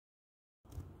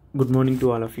Good morning to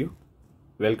all of you.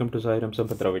 Welcome to Sairam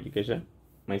Sampath of Education.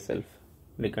 Myself,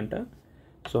 Manikanta.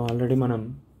 So already మనం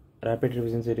rapid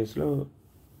revision సిరీస్లో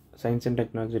science and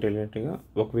technology రిలేటెడ్గా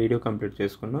ఒక video complete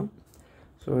చేసుకున్నాం.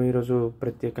 So ఈరోజు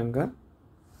ప్రత్యేకంగా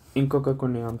ఇంకొక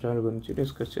కొన్ని అంశాల గురించి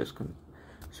డిస్కస్ చేసుకుందాం.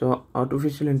 సో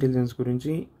ఆర్టిఫిషియల్ ఇంటెలిజెన్స్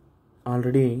గురించి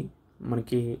ఆల్రెడీ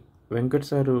మనకి వెంకట్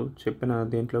సారు చెప్పిన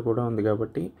దీంట్లో కూడా ఉంది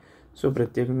కాబట్టి సో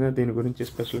ప్రత్యేకంగా దీని గురించి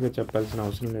స్పెషల్గా చెప్పాల్సిన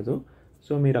అవసరం లేదు.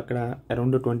 సో మీరు అక్కడ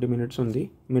అరౌండ్ 20 minutes ఉంది,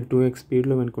 మీరు 2x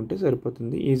స్పీడ్లో వినుకుంటే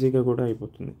సరిపోతుంది, ఈజీగా కూడా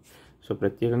అయిపోతుంది. సో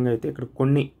ప్రత్యేకంగా అయితే ఇక్కడ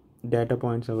కొన్ని డేటా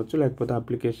పాయింట్స్ అవ్వచ్చు, లేకపోతే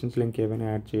అప్లికేషన్స్లో ఇంకేమైనా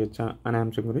యాడ్ చేయొచ్చా అనే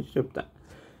అంశం గురించి చెప్తా.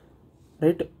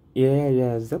 Right, AI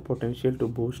has the potential to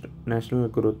Boost national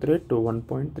growth rate to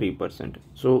 1.3%.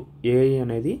 So AI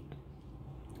అనేది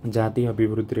జాతీయ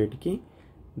అభివృద్ధి రేటుకి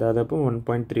దాదాపు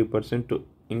 1.3%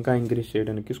 ఇంకా ఇంక్రీజ్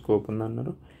చేయడానికి స్కోప్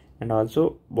ఉందన్నారు. అండ్ ఆల్సో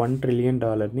 $1 trillion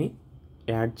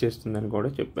యాడ్ చేస్తుందని కూడా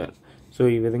చెప్పారు. సో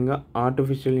ఈ విధంగా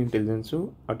ఆర్టిఫిషియల్ ఇంటెలిజెన్స్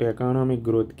అటు ఎకనామిక్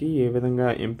గ్రోత్కి ఏ విధంగా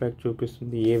ఇంపాక్ట్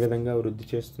చూపిస్తుంది, ఏ విధంగా వృద్ధి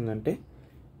చేస్తుందంటే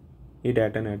ఈ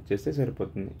డేటాను యాడ్ చేస్తే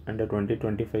సరిపోతుంది. అంటే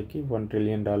 2025కి $1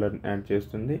 trillion యాడ్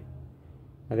చేస్తుంది.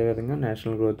 అదేవిధంగా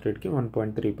నేషనల్ గ్రోత్ రేట్కి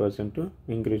 1.3%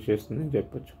 ఇంక్రీజ్ చేస్తుందని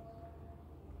చెప్పొచ్చు.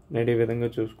 ఈ విధంగా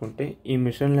చూసుకుంటే ఈ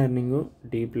మిషన్ లెర్నింగ్,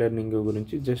 డీప్ లెర్నింగ్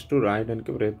గురించి జస్ట్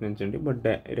రాయడానికి ప్రయత్నించండి, బట్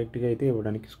డైరెక్ట్గా అయితే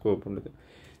ఇవ్వడానికి స్కోప్ ఉండదు.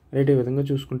 రైట్, ఈ విధంగా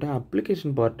చూసుకుంటే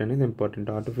అప్లికేషన్ పార్ట్ అనేది ఇంపార్టెంట్.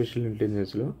 ఆర్టిఫిషియల్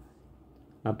ఇంటెలిజెన్స్లో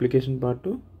అప్లికేషన్ పార్ట్,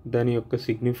 దాని యొక్క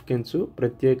సిగ్నిఫికెన్స్,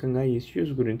 ప్రత్యేకంగా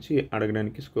ఇష్యూస్ గురించి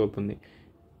అడగడానికి స్కోప్ ఉంది.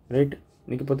 రైట్,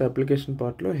 ఇకపోతే అప్లికేషన్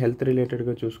పార్ట్లో హెల్త్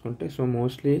రిలేటెడ్గా చూసుకుంటే సో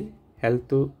మోస్ట్లీ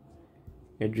హెల్త్,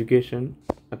 ఎడ్యుకేషన్,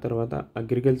 ఆ తర్వాత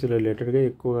అగ్రికల్చర్ రిలేటెడ్గా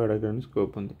ఎక్కువగా అడగడానికి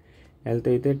స్కోప్ ఉంది. హెల్త్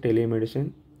అయితే telemedicine,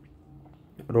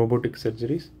 robotic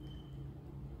surgeries,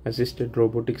 assisted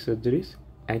robotic surgeries,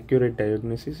 accurate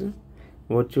diagnosis,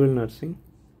 virtual nursing,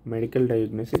 medical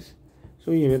diagnosis. So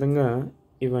ఈ విధంగా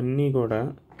ఇవన్నీ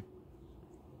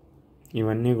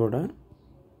కూడా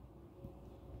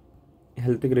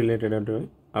హెల్త్కి రిలేటెడ్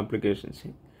అప్లికేషన్స్.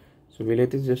 సో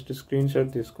వీలైతే జస్ట్ స్క్రీన్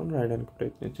షాట్ తీసుకొని రాయడానికి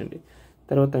ప్రయత్నించండి.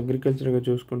 తర్వాత అగ్రికల్చర్గా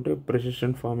చూసుకుంటే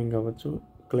ప్రెసిషన్ ఫార్మింగ్ అవ్వచ్చు,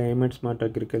 క్లైమేట్ స్మార్ట్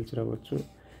అగ్రికల్చర్ అవ్వచ్చు,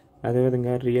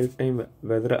 అదేవిధంగా రియల్ టైం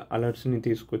వెదర్ అలర్ట్స్ని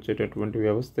తీసుకొచ్చేటటువంటి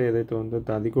వ్యవస్థ ఏదైతే ఉందో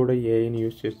అది కూడా ఏఐని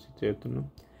యూజ్ చేసి చేస్తున్నాం.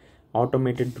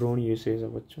 ఆటోమేటెడ్ డ్రోన్ యూసేజ్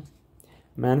అవ్వచ్చు.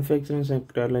 మ్యానుఫ్యాక్చరింగ్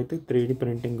సెక్టార్లో అయితే 3D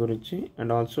ప్రింటింగ్ గురించి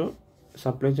అండ్ ఆల్సో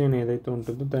సప్లై చైన్ ఏదైతే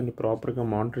ఉంటుందో దాన్ని ప్రాపర్గా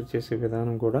మానిటర్ చేసే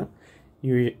విధానం కూడా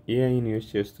ఏఐని యూజ్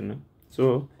చేస్తున్నాం. సో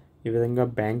ఈ విధంగా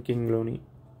బ్యాంకింగ్లోని,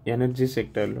 ఎనర్జీ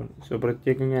సెక్టార్లోని, సో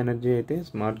ప్రత్యేకంగా ఎనర్జీ అయితే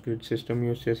స్మార్ట్ గ్రిడ్ సిస్టమ్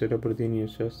యూజ్ చేసేటప్పుడు దీన్ని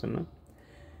యూజ్ చేస్తున్నాం.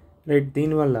 రైట్,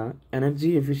 దీనివల్ల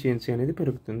ఎనర్జీ ఎఫిషియన్సీ అనేది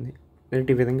పెరుగుతుంది.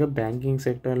 రైట్, ఈ విధంగా banking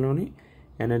సెక్టార్లోని,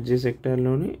 energy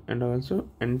సెక్టార్లోని and also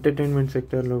entertainment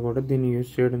సెక్టార్లో కూడా దీన్ని యూజ్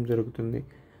చేయడం జరుగుతుంది.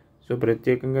 సో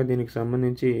ప్రత్యేకంగా దీనికి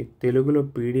సంబంధించి తెలుగులో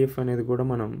PDF అనేది కూడా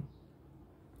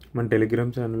మన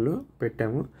టెలిగ్రామ్ ఛానల్లో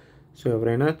పెట్టాము. సో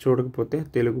ఎవరైనా చూడకపోతే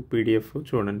తెలుగు PDF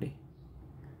చూడండి.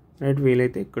 రైట్,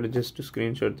 వీలైతే ఇక్కడ జస్ట్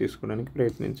స్క్రీన్ షాట్ తీసుకోవడానికి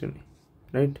ప్రయత్నించండి.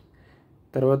 రైట్,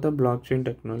 తర్వాత block chain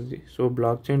technology. So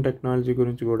block chain technology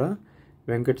గురించి కూడా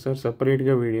వెంకట్ సార్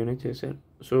సపరేట్గా వీడియోనే చేశారు.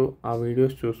 సో ఆ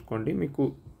వీడియోస్ చూసుకోండి, మీకు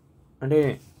అంటే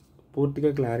పూర్తిగా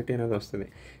క్లారిటీ అనేది వస్తుంది.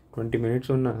 20 minutes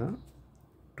ఉన్న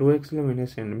 2xలో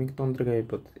వినేసేయండి, మీకు తొందరగా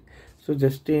అయిపోతుంది. సో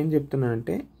జస్ట్ ఏం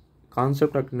చెప్తున్నానంటే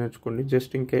కాన్సెప్ట్ అక్కడ నేర్చుకోండి.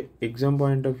 జస్ట్ ఇంకే ఎగ్జామ్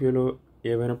పాయింట్ ఆఫ్ వ్యూలో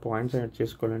ఏవైనా పాయింట్స్ యాడ్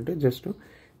చేసుకోవాలంటే జస్ట్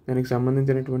దానికి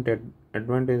సంబంధించినటువంటి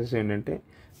అడ్వాంటేజెస్ ఏంటంటే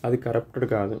అది కరప్టెడ్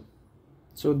కాదు.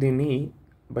 సో దీన్ని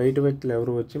బయట వ్యక్తులు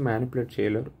ఎవరు వచ్చి మ్యానిపులేట్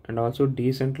చేయలేరు. And also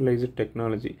decentralised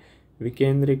technology,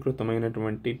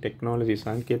 వికేంద్రీకృతమైనటువంటి technology,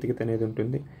 సాంకేతికత అనేది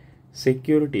ఉంటుంది.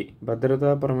 సెక్యూరిటీ,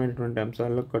 భద్రతాపరమైనటువంటి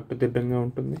అంశాల్లో కట్టుదిట్టంగా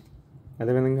ఉంటుంది.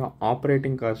 అదేవిధంగా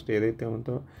ఆపరేటింగ్ కాస్ట్ ఏదైతే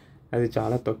ఉందో అది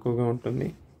చాలా తక్కువగా ఉంటుంది.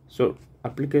 సో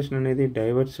అప్లికేషన్ అనేది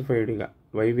డైవర్సిఫైడ్గా,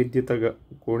 వైవిధ్యతగా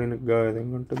కూడిన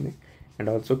విధంగా ఉంటుంది. అండ్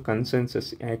ఆల్సో కన్సెన్సస్,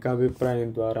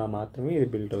 ఏకాభిప్రాయం ద్వారా మాత్రమే ఇది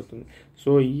బిల్డ్ అవుతుంది.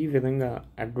 సో ఈ విధంగా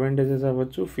అడ్వాంటేజెస్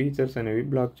అవ్వచ్చు, ఫీచర్స్ అనేవి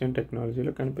బ్లాక్ చైన్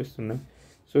టెక్నాలజీలో కనిపిస్తున్నాయి.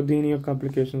 సో దీని యొక్క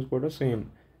అప్లికేషన్స్ కూడా సేమ్.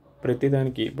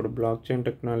 ప్రతిదానికి ఇప్పుడు బ్లాక్ చైన్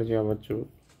టెక్నాలజీ అవ్వచ్చు,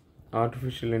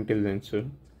 artificial intelligence,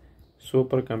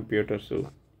 super computers,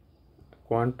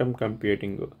 quantum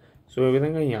computing. So ఈ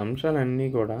విధంగా ఈ అంశాలన్నీ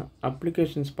కూడా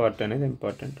అప్లికేషన్స్ పార్ట్ అనేది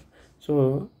ఇంపార్టెంట్. సో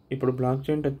ఇప్పుడు బ్లాక్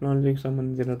చైన్ టెక్నాలజీకి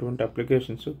సంబంధించినటువంటి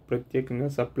అప్లికేషన్స్ ప్రత్యేకంగా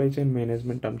సప్లై చైన్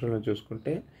మేనేజ్మెంట్ అంశంలో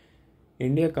చూసుకుంటే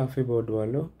ఇండియా కాఫీ బోర్డు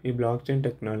వాళ్ళు ఈ బ్లాక్ చైన్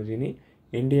టెక్నాలజీని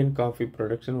ఇండియన్ కాఫీ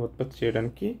ప్రొడక్షన్ ఉత్పత్తి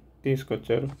చేయడానికి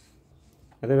తీసుకొచ్చారు.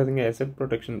 అదేవిధంగా అసెట్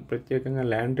ప్రొటెక్షన్, ప్రత్యేకంగా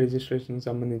ల్యాండ్ రిజిస్ట్రేషన్కి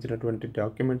సంబంధించినటువంటి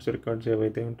డాక్యుమెంట్స్, రికార్డ్స్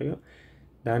ఏవైతే ఉంటాయో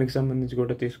దానికి సంబంధించి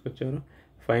కూడా తీసుకొచ్చారు.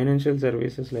 ఫైనాన్షియల్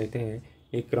సర్వీసెస్లో అయితే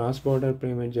ఈ క్రాస్ బార్డర్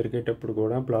పేమెంట్ జరిగేటప్పుడు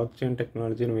కూడా బ్లాక్ చైన్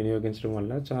టెక్నాలజీని వినియోగించడం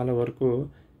వల్ల చాలా వరకు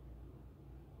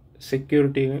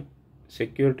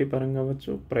సెక్యూరిటీ పరంగా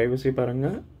అవ్వచ్చు, ప్రైవసీ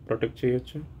పరంగా ప్రొటెక్ట్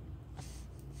చేయొచ్చు.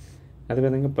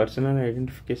 అదేవిధంగా పర్సనల్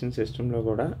ఐడెంటిఫికేషన్ సిస్టంలో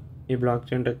కూడా ఈ బ్లాక్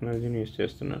చైన్ టెక్నాలజీని యూజ్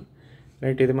చేస్తున్నారు.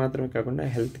 రైట్, ఇది మాత్రమే కాకుండా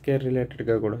హెల్త్ కేర్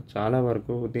రిలేటెడ్గా కూడా చాలా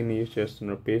వరకు దీన్ని యూజ్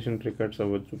చేస్తున్నారు. పేషెంట్ రికార్డ్స్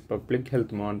అవ్వచ్చు, పబ్లిక్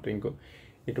హెల్త్ మానిటరింగ్,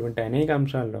 ఇటువంటి అనేక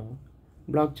అంశాల్లో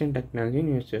బ్లాక్ చైన్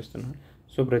టెక్నాలజీని యూజ్ చేస్తున్నారు.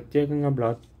 సో ప్రత్యేకంగా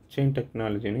బ్లాక్ చైన్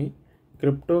టెక్నాలజీని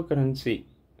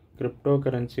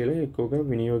క్రిప్టోకరెన్సీలో ఎక్కువగా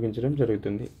వినియోగించడం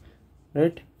జరుగుతుంది.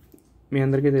 రైట్, మీ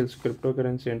అందరికీ తెలుసు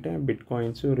క్రిప్టోకరెన్సీ అంటే bit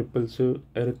coins, ripples,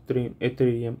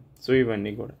 Ethereum, so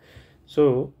ఇవన్నీ కూడా. సో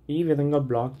ఈ విధంగా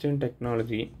బ్లాక్ చైన్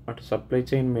టెక్నాలజీ అటు సప్లై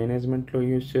చైన్ మేనేజ్మెంట్లో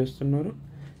యూజ్ చేస్తున్నారు,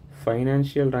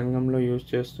 ఫైనాన్షియల్ రంగంలో యూజ్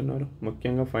చేస్తున్నారు.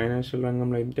 ముఖ్యంగా ఫైనాన్షియల్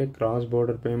రంగంలో అయితే క్రాస్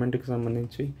బోర్డర్ పేమెంట్కి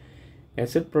సంబంధించి,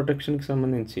 అసెట్ ప్రొటెక్షన్కి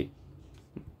సంబంధించి,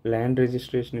 ల్యాండ్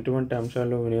రిజిస్ట్రేషన్ ఇటువంటి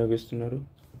అంశాల్లో వినియోగిస్తున్నారు.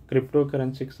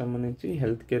 క్రిప్టోకరెన్సీకి సంబంధించి,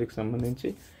 హెల్త్ కేర్కి సంబంధించి.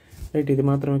 రైట్, ఇది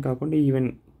మాత్రమే కాకుండా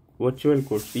ఈవెన్ వర్చువల్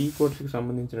కోడ్స్, ఈ కోడ్స్కి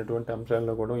సంబంధించినటువంటి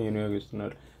అంశాల్లో కూడా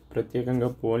వినియోగిస్తున్నారు. ప్రత్యేకంగా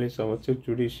పోలీస్ అవ్వచ్చు,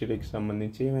 జ్యుడిషియరీకి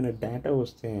సంబంధించి ఏమైనా డేటా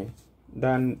వస్తే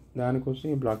దానికోసం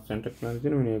ఈ బ్లాక్ చైన్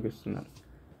టెక్నాలజీని వినియోగిస్తున్నారు.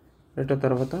 రైట్,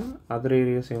 తర్వాత అదర్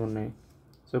ఏరియాస్ ఏమున్నాయి?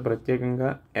 సో ప్రత్యేకంగా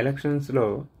ఎలక్షన్స్లో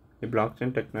ఈ బ్లాక్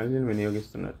చైన్ టెక్నాలజీని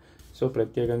వినియోగిస్తున్నారు. సో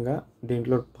ప్రత్యేకంగా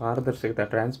దీంట్లో పారదర్శకత,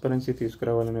 ట్రాన్స్పరెన్సీ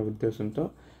తీసుకురావాలనే ఉద్దేశంతో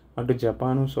అటు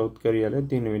జపాను, సౌత్ కొరియాలో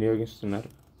దీన్ని వినియోగిస్తున్నారు.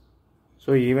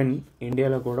 సో ఈవెన్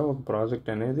ఇండియాలో కూడా ఒక ప్రాజెక్ట్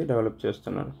అనేది డెవలప్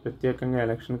చేస్తున్నారు. ప్రత్యేకంగా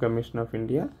election commission of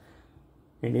India,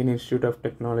 Indian institute of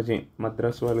technology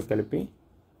Madras వాళ్ళు కలిపి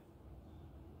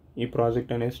ఈ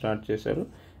ప్రాజెక్ట్ అనేది స్టార్ట్ చేశారు.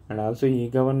 And also e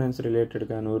governance related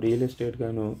గాను, రియల్ ఎస్టేట్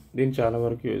గాను దీన్ని చాలా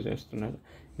వరకు యూజ్ చేస్తున్నారు.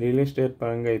 రియల్ ఎస్టేట్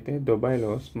పరంగా అయితే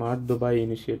దుబాయ్లో స్మార్ట్ దుబాయ్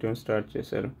ఇనిషియేటివ్ స్టార్ట్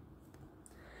చేశారు.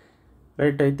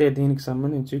 రైట్, అయితే దీనికి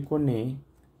సంబంధించి కొన్ని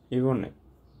ఇవి ఉన్నాయి,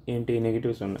 ఏంటి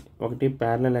నెగిటివ్స్ ఉన్నాయి. ఒకటి,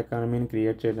 ప్యారలల్ ఎకానమీని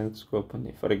క్రియేట్ చేయడానికి స్కోప్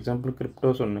ఉంది. ఫర్ ఎగ్జాంపుల్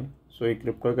క్రిప్టోస్ ఉన్నాయి. సో ఈ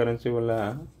క్రిప్టో కరెన్సీ వల్ల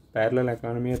ప్యారలల్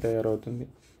ఎకానమీ తయారవుతుంది.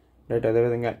 రైట్,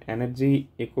 అదేవిధంగా ఎనర్జీ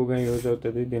ఎక్కువగా యూజ్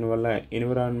అవుతుంది. దీనివల్ల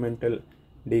ఎన్విరాన్మెంటల్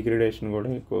డిగ్రేడేషన్ కూడా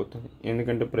ఎక్కువ అవుతుంది.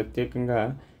 ఎందుకంటే ప్రత్యేకంగా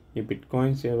ఈ బిట్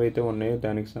కాయిన్స్ ఏవైతే ఉన్నాయో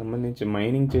దానికి సంబంధించి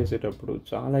మైనింగ్ చేసేటప్పుడు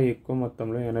చాలా ఎక్కువ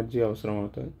మొత్తంలో ఎనర్జీ అవసరం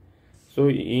అవుతుంది. సో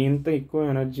ఇంత ఎక్కువ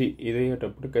ఎనర్జీ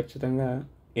ఇదయ్యేటప్పుడు ఖచ్చితంగా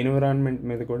ఎన్విరాన్మెంట్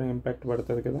మీద కూడా ఇంపాక్ట్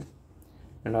పడుతుంది కదా.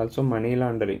 అండ్ ఆల్సో మనీ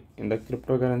లాండరింగ్, ఇంత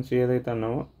క్రిప్టో కరెన్సీ ఏదైతే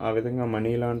అన్నామో ఆ విధంగా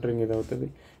మనీ లాండరింగ్ ఇది అవుతుంది.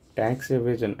 ట్యాక్స్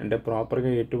ఎవేజన్, అంటే ప్రాపర్గా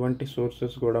ఎటువంటి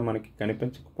సోర్సెస్ కూడా మనకి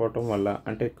కనిపించకపోవటం వల్ల,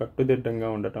 అంటే కట్టుదిట్టంగా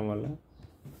ఉండటం వల్ల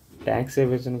ట్యాక్స్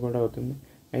ఎవేజన్ కూడా అవుతుంది.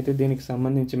 అయితే దీనికి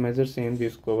సంబంధించి మెజర్స్ ఏం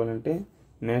తీసుకోవాలంటే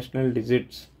నేషనల్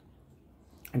డిజిట్స్,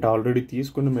 అంటే ఆల్రెడీ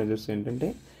తీసుకున్న మెజర్స్ ఏంటంటే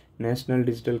national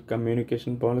digital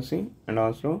communication policy and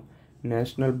also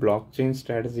national block chain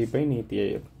strategy by నీతి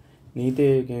ఆయోగ్. నీతి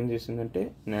ఆయోగ్ ఏం చేసిందంటే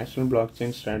నేషనల్ బ్లాక్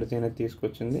చైన్ స్ట్రాటజీ అనేది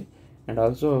తీసుకొచ్చింది. And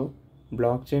also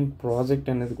block chain project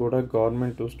అనేది కూడా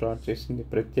గవర్నమెంట్ స్టార్ట్ చేసింది.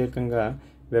 ప్రత్యేకంగా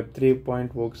వెబ్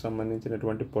 3.0కి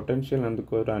సంబంధించినటువంటి పొటెన్షియల్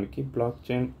అందుకోవడానికి బ్లాక్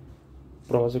చైన్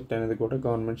ప్రాజెక్ట్ అనేది కూడా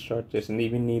గవర్నమెంట్ స్టార్ట్ చేసింది.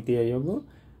 ఇవి నీతి ఆయోగ్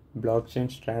బ్లాక్ చైన్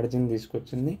స్ట్రాటజీని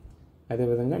తీసుకొచ్చింది.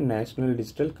 అదేవిధంగా నేషనల్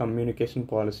డిజిటల్ కమ్యూనికేషన్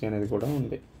పాలసీ అనేది కూడా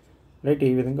ఉంది. రైట్,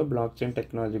 ఈ విధంగా బ్లాక్ చైన్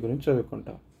టెక్నాలజీ గురించి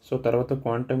చదువుకుంటాం. సో తర్వాత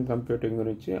క్వాంటమ్ కంప్యూటింగ్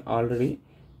గురించి ఆల్రెడీ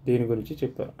దీని గురించి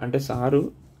చెప్పారు. అంటే సారు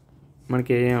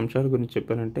మనకి ఏ అంశాల గురించి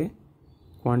చెప్పారంటే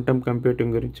క్వాంటమ్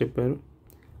కంప్యూటింగ్ గురించి చెప్పారు,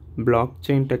 బ్లాక్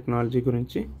చైన్ టెక్నాలజీ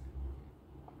గురించి,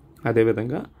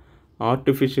 అదేవిధంగా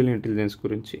ఆర్టిఫిషియల్ ఇంటెలిజెన్స్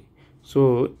గురించి. సో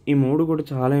ఈ మూడు కూడా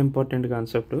చాలా ఇంపార్టెంట్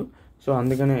కాన్సెప్ట్. సో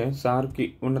అందుకనే సార్కి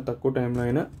ఉన్న తక్కువ టైంలో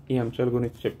అయినా ఈ అంశాల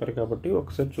గురించి చెప్పారు కాబట్టి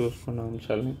ఒకసారి చూసుకున్న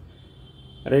అంశాలని.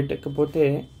 రైట్, ఇకపోతే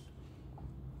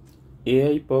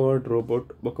ఏఐ పవర్డ్ రోబోట్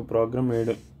ఒక ప్రోగ్రామ్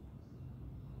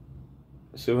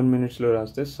 7 minutesలో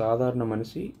రాస్తే సాధారణ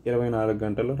మనిషి 24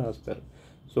 గంటల్లో రాస్తారు.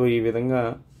 సో ఈ విధంగా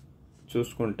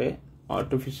చూసుకుంటే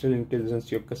ఆర్టిఫిషియల్ ఇంటెలిజెన్స్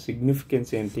యొక్క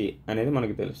సిగ్నిఫికెన్స్ ఏంటి అనేది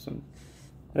మనకు తెలుస్తుంది.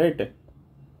 రైట్,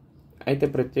 అయితే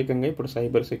ప్రత్యేకంగా ఇప్పుడు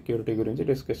సైబర్ సెక్యూరిటీ గురించి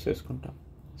డిస్కస్ చేసుకుంటాం.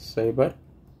 సైబర్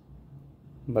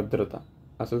భద్రత,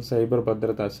 అసలు సైబర్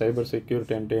భద్రత, సైబర్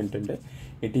సెక్యూరిటీ అంటే ఏంటంటే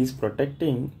it is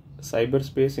protecting cyber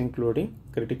space including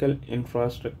critical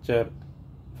infrastructure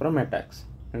from attacks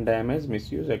and damage,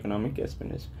 misuse, economic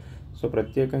ఎస్పెండిచర్. So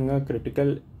ప్రత్యేకంగా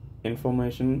క్రిటికల్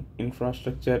ఇన్ఫర్మేషన్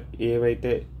ఇన్ఫ్రాస్ట్రక్చర్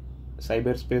ఏవైతే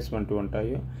సైబర్ స్పేస్ వంటి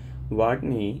ఉంటాయో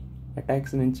వాటిని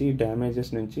అటాక్స్ నుంచి,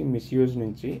 డ్యామేజెస్ నుంచి, మిస్యూజ్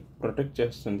నుంచి ప్రొటెక్ట్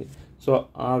చేస్తుంది. సో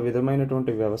ఆ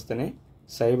విధమైనటువంటి వ్యవస్థనే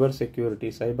సైబర్ సెక్యూరిటీ,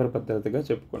 సైబర్ భద్రతగా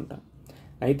చెప్పుకుంటాం.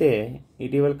 అయితే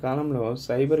ఇటీవల కాలంలో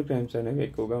సైబర్ క్రైమ్స్ అనేవి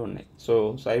ఎక్కువగా ఉన్నాయి. సో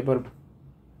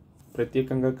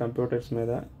ప్రత్యేకంగా కంప్యూటర్స్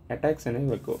మీద అటాక్స్ అనేవి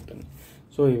ఎక్కువ అవుతున్నాయి.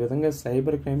 సో ఈ విధంగా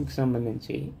సైబర్ క్రైమ్కి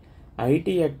సంబంధించి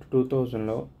ఐటీ యాక్ట్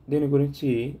 2000లో దీని గురించి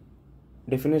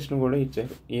డెఫినేషన్ కూడా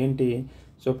ఇచ్చారు. ఏంటి?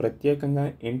 సో ప్రత్యేకంగా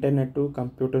ఇంటర్నెట్,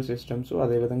 కంప్యూటర్ సిస్టమ్స్,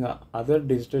 అదేవిధంగా అదర్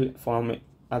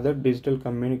డిజిటల్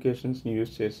కమ్యూనికేషన్స్ని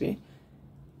యూజ్ చేసి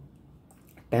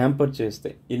ట్యాంపర్ చేస్తే,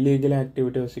 ఇల్లీగల్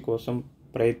యాక్టివిటీస్ కోసం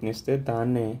ప్రయత్నిస్తే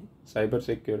దాన్నే సైబర్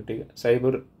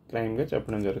క్రైమ్గా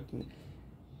చెప్పడం జరుగుతుంది.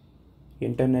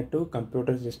 Internet,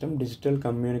 computer system, digital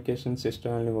communication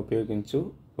సిస్టమ్ని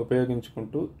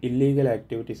ఉపయోగించుకుంటూ ఇల్లీగల్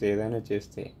యాక్టివిటీస్ ఏదైనా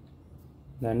చేస్తే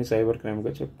దాన్ని సైబర్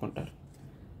క్రైమ్గా చెప్పుకుంటారు.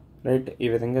 రైట్. ఈ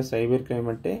విధంగా సైబర్ క్రైమ్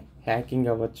అంటే హ్యాకింగ్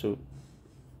అవ్వచ్చు,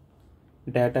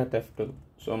 డేటా థెఫ్ట్.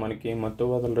 సో మనకి మత్తు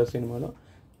వదలరా సినిమాలో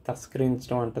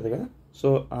తస్కరించడం అంటది కదా, సో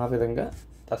ఆ విధంగా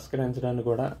తస్కరించడాన్ని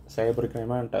కూడా సైబర్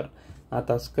క్రైమ్ అంటారు. ఆ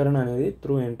తస్కరణ అనేది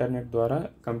త్రూ ఇంటర్నెట్ ద్వారా,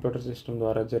 కంప్యూటర్ సిస్టమ్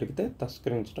ద్వారా జరిగితే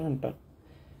తస్కరించడం అంటారు.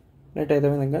 రైట్.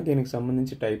 అదేవిధంగా దీనికి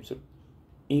సంబంధించి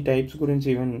ఈ టైప్స్ గురించి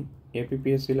ఈవెన్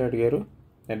ఏపీపీఎస్సీలో అడిగారు.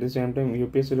 అట్ ది సేమ్ టైం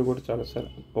యూపీఎస్సీలో కూడా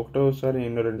ఒకటోసారి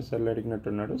 2 సార్లు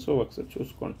అడిగినట్టున్నాడు. సో ఒకసారి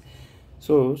చూసుకోండి.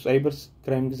 సో సైబర్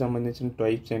క్రైమ్కి సంబంధించిన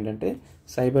టైప్స్ ఏంటంటే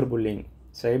సైబర్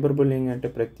బుల్లింగ్ అంటే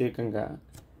ప్రత్యేకంగా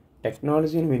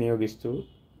టెక్నాలజీని వినియోగిస్తూ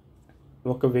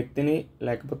ఒక వ్యక్తిని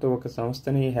లేకపోతే ఒక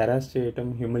సంస్థని హెరాస్ చేయటం,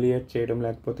 హ్యూమిలియేట్ చేయడం,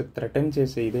 లేకపోతే థ్రెటన్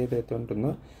చేసే ఇదేదైతే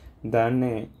ఉంటుందో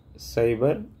దాన్నే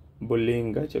సైబర్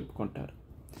బుల్లింగ్గా చెప్పుకుంటారు.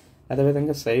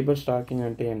 అదేవిధంగా సైబర్ స్టాకింగ్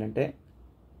అంటే ఏంటంటే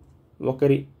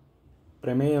ఒకరి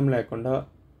ప్రమేయం లేకుండా,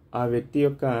 ఆ వ్యక్తి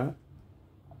యొక్క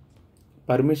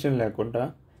పర్మిషన్ లేకుండా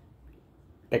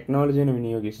టెక్నాలజీని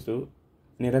వినియోగిస్తూ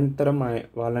నిరంతరం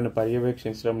వాళ్ళని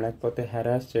పర్యవేక్షించడం, లేకపోతే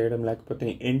హెరాస్ చేయడం, లేకపోతే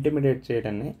ఇంటిమిడేట్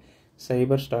చేయడాన్ని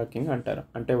సైబర్ స్టాకింగ్ అంటారు.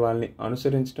 అంటే వాళ్ళని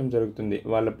అనుసరించడం జరుగుతుంది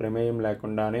వాళ్ళ ప్రమేయం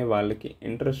లేకుండానే, వాళ్ళకి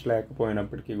ఇంట్రెస్ట్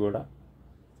లేకపోయినప్పటికీ కూడా,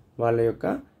 వాళ్ళ యొక్క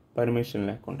పర్మిషన్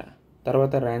లేకుండా.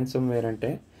 తర్వాత ర్యాన్సమ్వేర్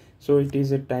అంటే so it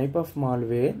is a type of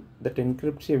malware that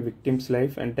ఎన్క్రిప్ట్స్ A victims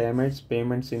life and damage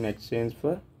payments in exchange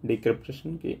for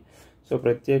డీక్రిప్షన్కి. So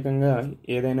ప్రత్యేకంగా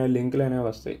ఏదైనా లింకులు అనేవి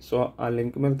వస్తాయి. సో ఆ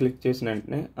లింక్ మీద క్లిక్ చేసిన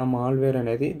వెంటనే ఆ మాల్వేర్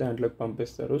అనేది దాంట్లోకి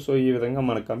పంపిస్తారు. సో ఈ విధంగా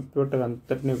మన కంప్యూటర్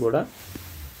అంతటిని కూడా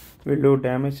వీళ్ళు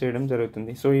డ్యామేజ్ చేయడం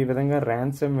జరుగుతుంది. సో ఈ విధంగా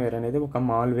ర్యాన్సమ్వేర్ అనేది ఒక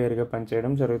మాల్వేర్గా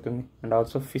పనిచేయడం జరుగుతుంది. అండ్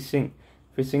ఆల్సో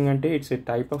ఫిషింగ్ అంటే it's a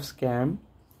type of scam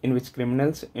in which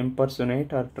criminals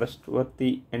impersonate or trustworthy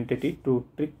entity to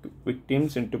trick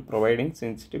victims into providing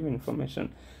sensitive information.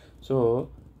 So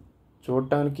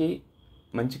చూడటానికి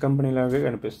మంచి కంపెనీ లాగే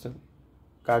కనిపిస్తుంది,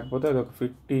 కాకపోతే అది ఒక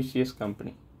ఫిక్టీషియస్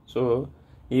కంపెనీ. సో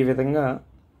ఈ విధంగా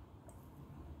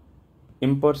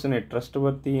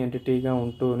ట్రస్ట్వర్తీ ఎంటిటీగా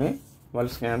ఉంటూనే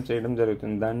వాళ్ళు స్కామ్ చేయడం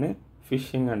జరుగుతుంది. దాన్నే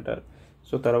ఫిషింగ్ అంటారు.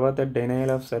 సో తర్వాత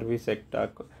denial of service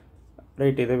attack.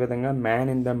 Right. ఇదే విధంగా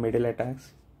man in the middle attacks,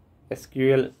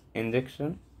 SQL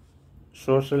injection,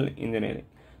 social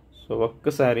engineering. So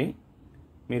ఒక్కసారి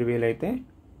మీరు వీలైతే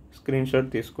స్క్రీన్ షాట్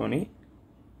తీసుకొని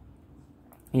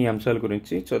ఈ అంశాల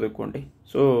గురించి చదువుకోండి.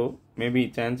 సో మేబీ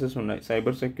ఛాన్సెస్ ఉన్నాయి.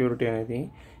 సైబర్ సెక్యూరిటీ అనేది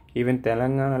ఈవెన్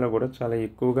తెలంగాణలో కూడా చాలా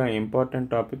ఎక్కువగా important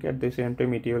topic. At the same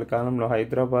time ఇటీవల కాలంలో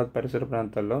హైదరాబాద్ పరిసర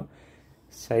ప్రాంతాల్లో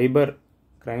సైబర్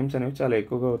క్రైమ్స్ అనేవి చాలా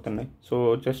ఎక్కువగా అవుతున్నాయి. సో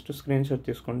జస్ట్ స్క్రీన్ షాట్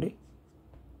తీసుకోండి.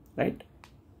 రైట్.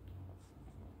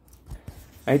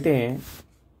 అయితే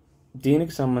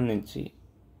దీనికి సంబంధించి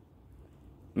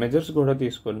మెజర్స్ కూడా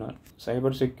తీసుకున్నారు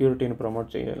సైబర్ సెక్యూరిటీని ప్రమోట్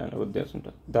చేయాలనే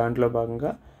ఉద్దేశంతో. దాంట్లో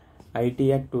భాగంగా ఐటీ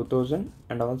యాక్ట్ 2000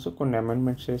 అండ్ ఆల్సో కొన్ని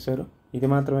అమెండ్మెంట్స్ చేశారు. ఇది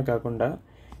మాత్రమే కాకుండా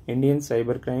ఇండియన్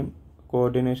సైబర్ క్రైమ్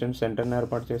కోఆర్డినేషన్ సెంటర్ని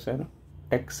ఏర్పాటు చేశారు.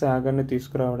 టెక్ సాగర్ని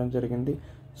తీసుకురావడం జరిగింది.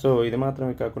 సో ఇది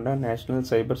మాత్రమే కాకుండా national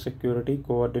cyber security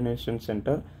coordination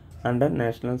centre under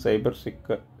national cyber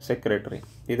secretary.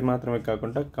 ఇది మాత్రమే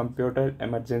కాకుండా computer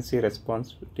emergency response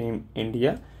team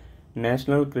India,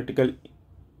 national critical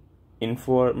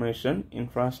information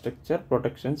infrastructure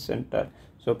protection centre.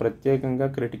 So ప్రత్యేకంగా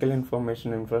క్రిటికల్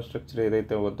ఇన్ఫర్మేషన్ ఇన్ఫ్రాస్ట్రక్చర్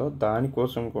ఏదైతే ఉందో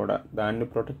దానికోసం కూడా, దాన్ని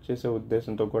ప్రొటెక్ట్ చేసే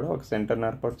ఉద్దేశంతో కూడా ఒక సెంటర్ని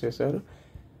ఏర్పాటు చేశారు.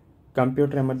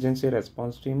 Computer emergency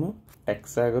response team, tech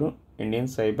Sagar,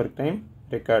 Indian cyber crime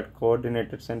record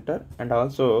coordinated centre and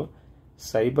also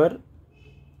cyber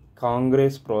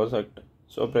Congress project.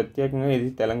 So ప్రత్యేకంగా ఇది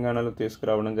తెలంగాణలో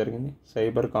తీసుకురావడం జరిగింది.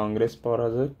 Cyber Congress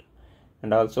project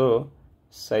and also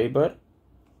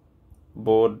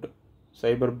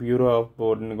cyber bureau of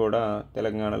బోర్డ్ని కూడా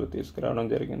తెలంగాణలో తీసుకురావడం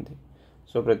జరిగింది.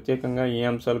 సో ప్రత్యేకంగా ఈ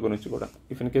అంశాల గురించి కూడా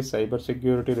if in case cyber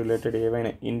security related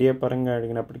ఏవైనా ఇండియా పరంగా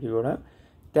అడిగినప్పటికీ కూడా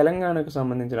తెలంగాణకు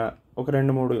సంబంధించిన ఒక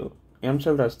 2-3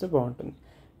 అంశాలు రాస్తే బాగుంటుంది.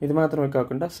 ఇది మాత్రమే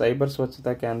కాకుండా సైబర్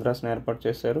స్వచ్ఛతా కేంద్రాన్ని ఏర్పాటు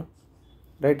చేశారు.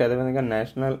 రైట్. అదేవిధంగా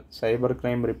national cyber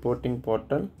crime reporting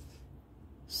portal,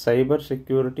 cyber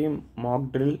security mock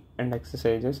drill and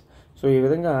exercises. So ఈ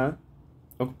విధంగా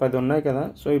ఒక 10 ఉన్నాయి కదా.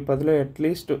 సో ఈ 10లో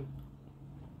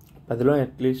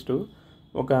అట్లీస్ట్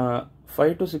ఒక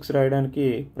 5 to 6 రాయడానికి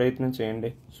ప్రయత్నం చేయండి.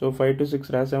 సో 5 to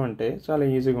 6 రాసామంటే చాలా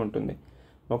ఈజీగా ఉంటుంది.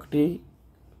 ఒకటి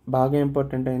బాగా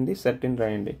ఇంపార్టెంట్ అయింది సెర్టిన్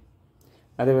రాయండి.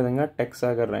 అదేవిధంగా టెక్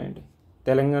సాగర్ రాయండి.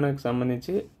 తెలంగాణకు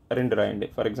సంబంధించి 2 రాయండి.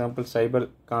 For example cyber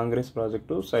Congress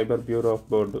project, cyber bureau of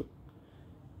board.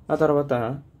 ఆ తర్వాత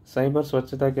సైబర్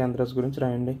స్వచ్ఛతా కేంద్రాస్ గురించి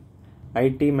రాయండి.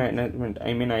 ఐటీ మేనేజ్మెంట్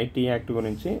ఐటీ యాక్ట్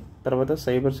గురించి, తర్వాత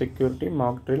cyber security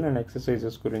mock drill and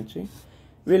exercises గురించి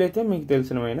వీలైతే మీకు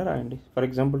తెలిసినవైనా రాయండి. ఫర్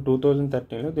ఎగ్జాంపుల్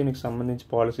 2013లో దీనికి సంబంధించి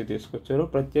పాలసీ తీసుకొచ్చారు.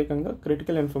 ప్రత్యేకంగా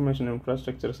క్రిటికల్ ఇన్ఫర్మేషన్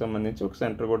ఇన్ఫ్రాస్ట్రక్చర్కి సంబంధించి ఒక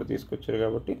సెంటర్ కూడా తీసుకొచ్చారు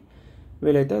కాబట్టి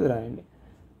వీలైతే అది రాయండి.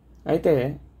 అయితే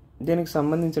దీనికి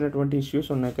సంబంధించినటువంటి ఇష్యూస్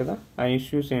ఉన్నాయి కదా, ఆ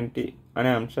ఇష్యూస్ ఏంటి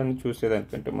అనే అంశాన్ని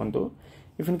చూసేదానికంటే ముందు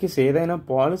ఇఫ్ఇన్కేస్ ఏదైనా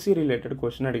పాలసీ రిలేటెడ్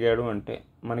క్వశ్చన్ అడిగాడు అంటే,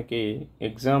 మనకి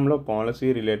ఎగ్జామ్లో పాలసీ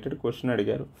రిలేటెడ్ క్వశ్చన్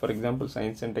అడిగారు. For example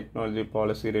science and technology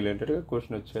policy రిలేటెడ్గా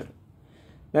క్వశ్చన్ వచ్చారు.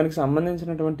 దానికి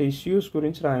సంబంధించినటువంటి ఇష్యూస్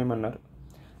గురించి రాయమన్నారు.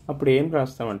 అప్పుడు ఏం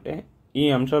రాస్తామంటే ఈ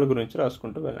అంశాల గురించి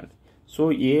రాసుకుంటూ వెళ్ళండి. సో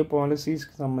ఏ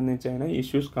పాలసీస్కి సంబంధించి అయినా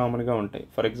ఇష్యూస్ కామన్గా ఉంటాయి.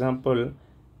 For example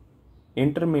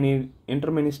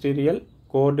inter ministerial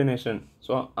coordination,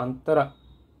 so అంతర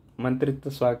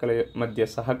మంత్రిత్వ శాఖల మధ్య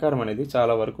సహకారం అనేది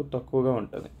చాలా వరకు తక్కువగా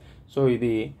ఉంటుంది. సో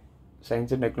ఇది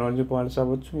సైన్స్ అండ్ టెక్నాలజీ పాలసీ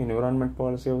అవ్వచ్చు, ఎన్విరాన్మెంట్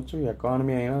పాలసీ అవ్వచ్చు,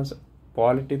 ఎకానమీ అయినా,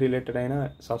 పాలిటీ రిలేటెడ్ అయినా,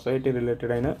 సొసైటీ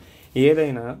రిలేటెడ్ అయినా,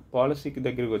 ఏదైనా పాలసీకి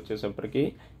దగ్గరికి వచ్చేసప్పటికి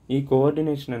ఈ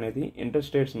కోఆర్డినేషన్ అనేది ఇంటర్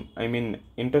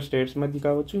స్టేట్స్ మధ్య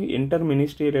కావచ్చు, ఇంటర్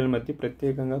మినిస్టీరియల్ మధ్య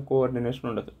ప్రత్యేకంగా కోఆర్డినేషన్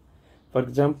ఉండదు. ఫర్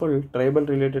ఎగ్జాంపుల్ ట్రైబల్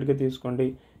రిలేటెడ్గా తీసుకోండి,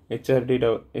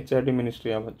 హెచ్ఆర్డి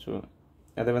మినిస్ట్రీ అవ్వచ్చు,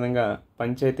 అదేవిధంగా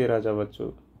పంచాయతీరాజ్ అవ్వచ్చు,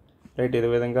 రైట్,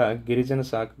 అదేవిధంగా గిరిజన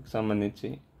శాఖకు సంబంధించి,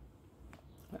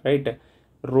 రైట్,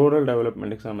 రూరల్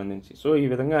డెవలప్మెంట్కి సంబంధించి. సో ఈ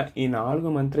విధంగా ఈ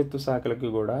 4 మంత్రిత్వ శాఖలకి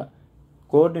కూడా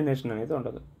కోఆర్డినేషన్ అనేది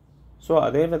ఉండదు. సో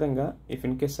అదేవిధంగా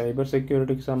ఇన్కేస్ సైబర్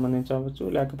సెక్యూరిటీకి సంబంధించి అవ్వచ్చు,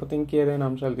 లేకపోతే ఇంకేదైనా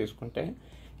అంశాలు తీసుకుంటే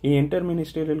ఈ ఇంటర్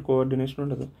మినిస్టీరియల్ కోఆర్డినేషన్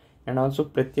ఉండదు. అండ్ ఆల్సో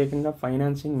ప్రత్యేకంగా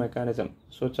ఫైనాన్సింగ్ మెకానిజం,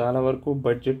 సో చాలా వరకు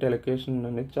బడ్జెట్ ఎలొకేషన్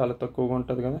అనేది చాలా తక్కువగా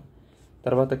ఉంటుంది కదా.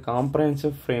 తర్వాత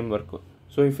కాంప్రహెన్సివ్ ఫ్రేమ్వర్క్,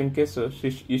 సో ఇన్కేస్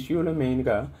ఇష్యూలో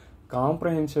మెయిన్గా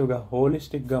కాంప్రహెన్సివ్గా,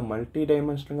 హోలిస్టిక్గా, మల్టీ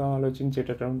డైమెన్షనల్గా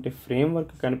ఆలోచించేటటువంటి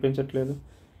ఫ్రేమ్వర్క్ కనిపించట్లేదు.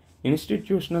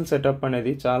 ఇన్స్టిట్యూషనల్ సెటప్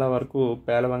అనేది చాలా వరకు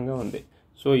పేలవంగా ఉంది.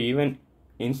 సో ఈవెన్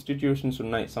ఇన్స్టిట్యూషన్స్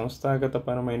ఉన్నాయి,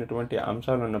 సంస్థాగతపరమైనటువంటి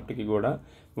అంశాలు ఉన్నప్పటికీ కూడా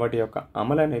వాటి యొక్క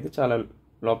అమలు అనేది చాలా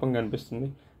లోపం కనిపిస్తుంది,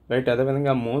 రైట్.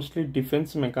 అదేవిధంగా mostly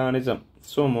defence mechanism,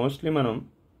 so mostly మనం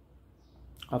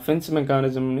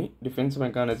డిఫెన్స్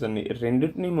మెకానిజంని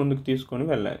రెండింటినీ ముందుకు తీసుకొని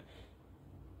వెళ్ళాలి,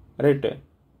 రైట్.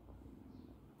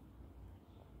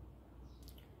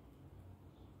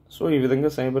 సో ఈ విధంగా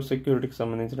సైబర్ సెక్యూరిటీకి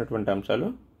సంబంధించినటువంటి అంశాలు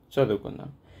చదువుకుందాం.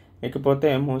 ఇకపోతే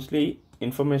మోస్ట్లీ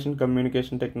ఇన్ఫర్మేషన్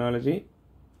కమ్యూనికేషన్ టెక్నాలజీ,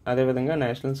 అదేవిధంగా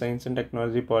నేషనల్ సైన్స్ అండ్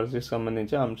టెక్నాలజీ పాలసీకి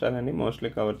సంబంధించి అంశాలన్నీ మోస్ట్లీ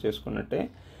కవర్ చేసుకున్నట్టే.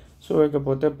 సో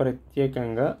ఇకపోతే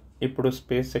ప్రత్యేకంగా ఇప్పుడు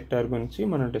స్పేస్ సెక్టార్ గురించి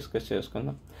మనం డిస్కస్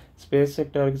చేసుకుందాం. స్పేస్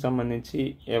సెక్టార్కి సంబంధించి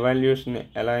ఎవాల్యుయేషన్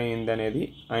ఎలా అయింది అనేది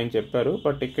ఆయన చెప్పారు.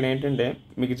 బట్ ఇక్కడ ఏంటంటే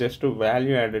మీకు జస్ట్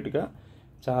వాల్యూ యాడెడ్గా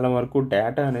చాలా వరకు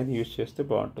డేటా అనేది యూజ్ చేస్తే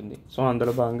బాగుంటుంది. సో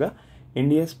అందులో భాగంగా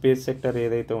ఇండియా స్పేస్ సెక్టర్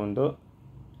ఏదైతే ఉందో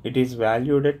it is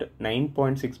valued at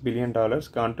 $9.6 billion,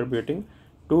 contributing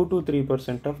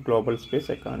 2-3% of global space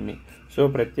economy. So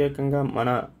ప్రత్యేకంగా మన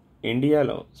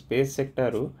ఇండియాలో స్పేస్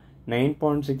సెక్టారు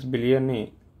 $9.6 billion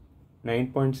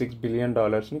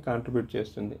కాంట్రిబ్యూట్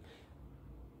చేస్తుంది,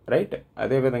 రైట్.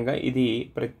 అదేవిధంగా ఇది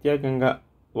ప్రత్యేకంగా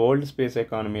వరల్డ్ స్పేస్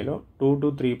ఎకానమీలో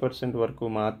 2-3% వరకు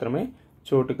మాత్రమే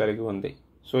చోటు కలిగి ఉంది.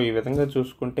 సో ఈ విధంగా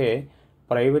చూసుకుంటే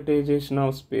ప్రైవేటైజేషన్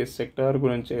ఆఫ్ స్పేస్ సెక్టార్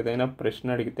గురించి ఏదైనా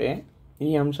ప్రశ్న అడిగితే ఈ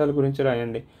అంశాల గురించి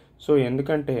రాయండి. సో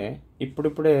ఎందుకంటే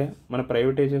ఇప్పుడిప్పుడే మన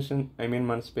ప్రైవేటైజేషన్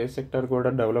మన స్పేస్ సెక్టార్ కూడా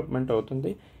డెవలప్మెంట్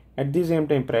అవుతుంది. At the same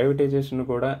time privatisation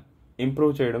కూడా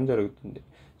ఇంప్రూవ్ చేయడం జరుగుతుంది.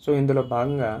 సో ఇందులో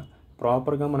భాగంగా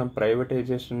ప్రాపర్గా మనం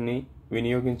ప్రైవేటైజేషన్ని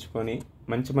వినియోగించుకొని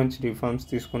మంచి రిఫార్మ్స్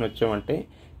తీసుకొని వచ్చామంటే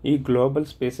ఈ గ్లోబల్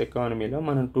స్పేస్ ఎకానమీలో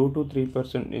మనం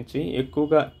 2-3% నుంచి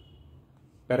ఎక్కువగా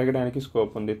పెరగడానికి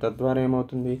స్కోప్ ఉంది. తద్వారా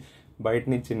ఏమవుతుంది, బయట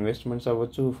నుంచి ఇన్వెస్ట్మెంట్స్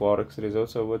అవ్వచ్చు, ఫారెక్స్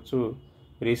రిజర్వ్స్ అవ్వచ్చు,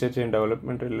 research and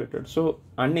development related, so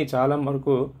అన్నీ చాలా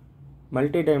వరకు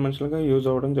మల్టీ డైమెన్షనల్గా యూజ్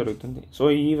అవ్వడం జరుగుతుంది. సో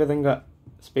ఈ విధంగా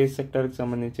స్పేస్ సెక్టర్కి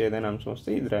సంబంధించి ఏదైనా అంశం వస్తే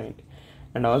ఇది రాయండి.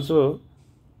 And also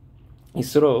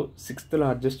ISRO 6th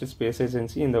largest space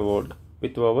agency in the world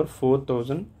with over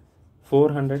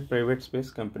 4,400 private space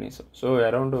companies. So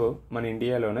around మన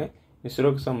ఇండియాలోనే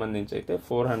ఇస్రోకి సంబంధించి అయితే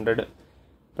 400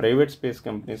 ప్రైవేట్ స్పేస్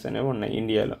కంపెనీస్ అనేవి ఉన్నాయి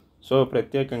ఇండియాలో. సో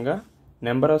ప్రత్యేకంగా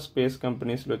నెంబర్ ఆఫ్ స్పేస్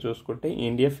కంపెనీస్లో చూసుకుంటే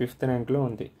ఇండియా 5th ర్యాంక్లో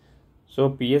ఉంది. సో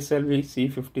PSLV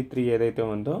C-53 ఏదైతే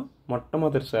ఉందో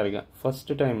మొట్టమొదటిసారిగా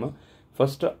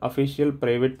first official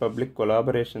private public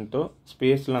కొలాబరేషన్తో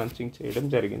space launching చేయడం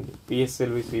జరిగింది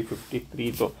PSLV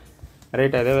C-53తో,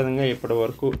 రైట్. అదేవిధంగా ఇప్పటి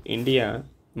వరకు ఇండియా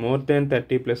మోర్ దాన్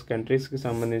 30+ కంట్రీస్కి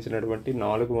సంబంధించినటువంటి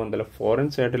 400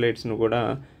 ఫారెన్ శాటిలైట్స్ను కూడా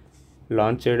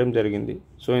లాంచ్ చేయడం జరిగింది.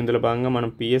 సో ఇందులో భాగంగా మనం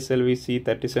PSLV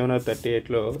C-37 or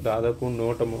 38లో దాదాపు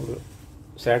 103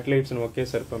 శాటిలైట్స్ని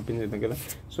ఒకేసారి పంపించింది కదా.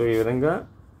 సో ఈ విధంగా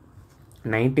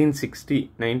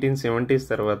 1970s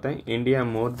తర్వాత India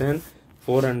more than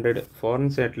 400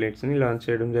 foreign శాటిలైట్స్ని launch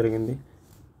చేయడం జరిగింది.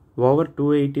 Over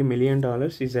 $280 million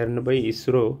is earned by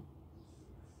ISRO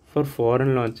for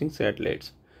foreign launching satellites.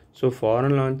 So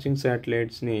foreign launching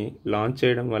శాటిలైట్స్ని launch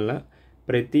చేయడం వల్ల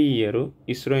ప్రతి ఇయర్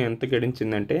ఇస్రో ఎంత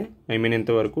గడించిందంటే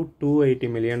ఇంతవరకు $280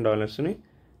 million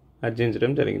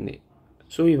ఆర్జించడం జరిగింది.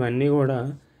 సో ఇవన్నీ కూడా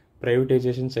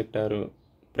ప్రైవేటైజేషన్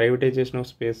ఆఫ్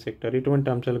స్పేస్ సెక్టర్ ఇటువంటి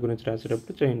అంశాల గురించి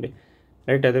రాసేటప్పుడు చేయండి.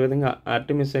 రైట్. అదేవిధంగా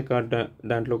ఆర్టెమిస్ అకార్డ్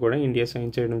దాంట్లో కూడా ఇండియా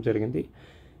సైన్ చేయడం జరిగింది.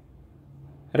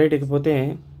 రైట్. ఇకపోతే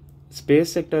స్పేస్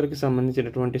సెక్టార్కి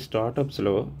సంబంధించినటువంటి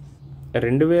స్టార్టప్స్లో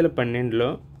 2012లో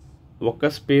ఒక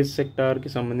స్పేస్ సెక్టార్కి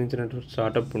సంబంధించినటువంటి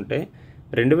స్టార్టప్ ఉంటే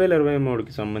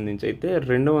 2023కి సంబంధించి అయితే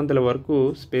 200 వరకు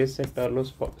స్పేస్ సెక్టార్లో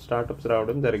స్టార్టప్స్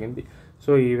రావడం జరిగింది.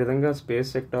 సో ఈ విధంగా స్పేస్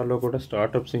సెక్టార్లో కూడా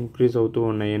స్టార్టప్స్ ఇంక్రీజ్ అవుతూ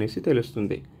ఉన్నాయి అనేసి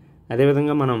తెలుస్తుంది.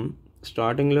 అదేవిధంగా మనం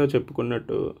స్టార్టింగ్లో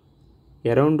చెప్పుకున్నట్టు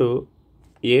అరౌండ్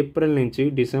ఏప్రిల్ నుంచి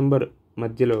డిసెంబర్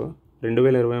మధ్యలో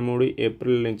 2023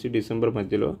 ఏప్రిల్ నుంచి డిసెంబర్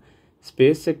మధ్యలో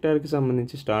స్పేస్ సెక్టార్కి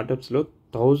సంబంధించి స్టార్టప్స్లో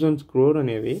 1000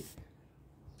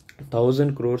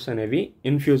 crores అనేవి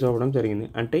ఇన్ఫ్యూజ్ అవ్వడం జరిగింది.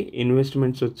 అంటే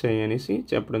ఇన్వెస్ట్మెంట్స్ వచ్చాయి అనేసి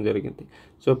చెప్పడం జరిగింది.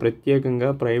 సో ప్రత్యేకంగా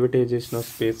ప్రైవేటైజేషన్ ఆఫ్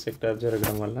స్పేస్ సెక్టార్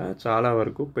జరగడం వల్ల చాలా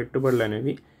వరకు పెట్టుబడులు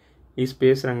అనేవి ఈ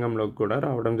స్పేస్ రంగంలోకి కూడా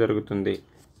రావడం జరుగుతుంది.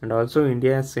 And also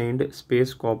India has signed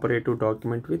space cooperative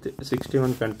document with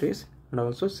 61 countries and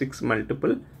also 6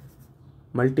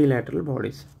 multilateral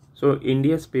bodies. So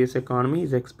India's space economy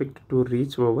is expected to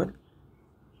reach over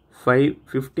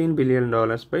 $15 billion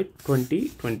by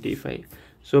 2025.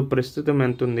 So ప్రస్తుతం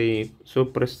ఎంత ఉంది? సో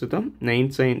ప్రస్తుతం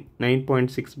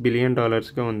 $9.6 billion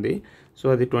ఉంది. సో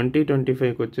అది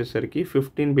 2025కి వచ్చేసరికి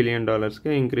 $15 billion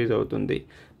ఇంక్రీజ్ అవుతుంది.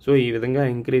 So ఈ విధంగా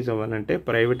ఇంక్రీజ్ అవ్వాలంటే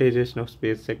ప్రైవేటైజేషన్ ఆఫ్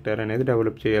స్పేస్ సెక్టర్ అనేది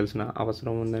డెవలప్ చేయాల్సిన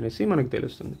అవసరం ఉందనేసి మనకు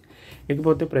తెలుస్తుంది.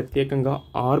 ఇకపోతే ప్రత్యేకంగా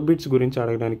ఆర్బిట్స్ గురించి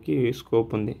అడగడానికి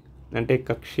స్కోప్ ఉంది. అంటే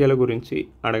కక్ష్యల గురించి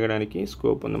అడగడానికి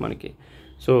స్కోప్ ఉంది మనకి.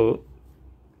 సో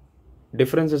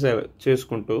డిఫరెన్సెస్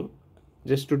చేసుకుంటూ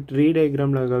జస్ట్ ట్రీ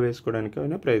డయాగ్రామ్ లాగా వేసుకోవడానికి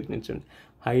అయినా ప్రయత్నించండి.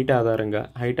 హైట్ ఆధారంగా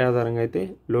అయితే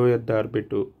లో earth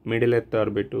orbit, middle earth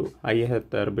orbit, high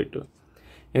earth orbit.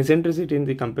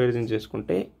 ఎసెంట్రిసిటీని comparison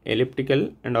చేసుకుంటే elliptical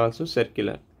and also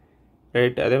circular.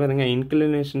 Right. అదేవిధంగా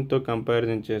ఇన్క్లినేషన్తో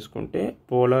కంపారిజన్ చేసుకుంటే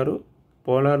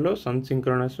పోలార్లో సన్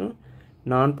సింక్రోనస్,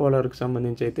 నాన్ పోలార్కి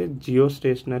సంబంధించి అయితే Jio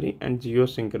stationery and Jio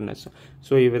synchronous.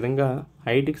 So ఈ విధంగా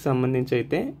హైట్కి సంబంధించి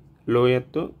అయితే లో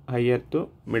earth, high earth,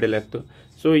 middle earth.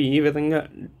 So ఈ విధంగా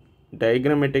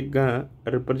డయాగ్రామెటిక్గా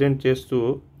రిప్రజెంట్ చేస్తూ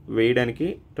వేయడానికి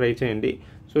ట్రై చేయండి.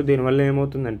 సో దీనివల్ల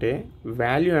ఏమవుతుందంటే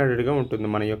వాల్యూ యాడెడ్గా ఉంటుంది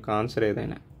మన యొక్క ఆన్సర్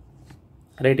ఏదైనా.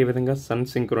 రైట్. ఈ విధంగా సన్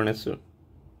సింక్రోనస్.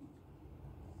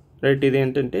 రైట్. ఇది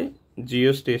ఏంటంటే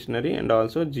Jio stationery and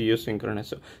also Jio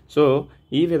synchronous. So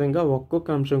ఈ విధంగా ఒక్కొక్క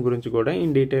అంశం గురించి కూడా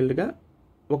ఇన్ డీటెయిల్డ్గా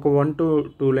ఒక 1 to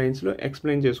 2 లైన్స్లో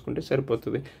ఎక్స్ప్లెయిన్ చేసుకుంటే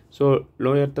సరిపోతుంది. సో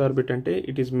లో ఎర్త్ ఆర్బిట్ అంటే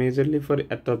it is majorly for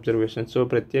earth observation. So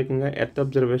ప్రత్యేకంగా ఎర్త్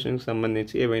అబ్జర్వేషన్కి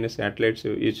సంబంధించి ఏవైనా శాటిలైట్స్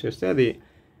యూజ్ చేస్తే అది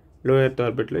లో ఎర్త్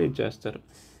ఆర్బిట్లో యూజ్ చేస్తారు.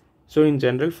 So in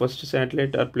general first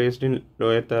satellite are placed in లో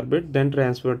earth orbit then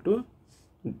transfer to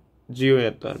Jio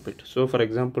earth orbit. So for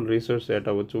example research SAT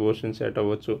అవ్వచ్చు, ocean SAT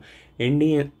అవ్వచ్చు.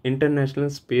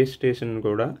 ఇంటర్నేషనల్ స్పేస్ స్టేషన్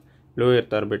కూడా లో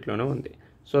ఎర్త్ ఆర్బిట్లోనే ఉంది.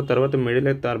 సో తర్వాత మిడిల్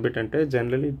ఎర్త్ ఆర్బిట్ అంటే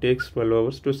generally takes 12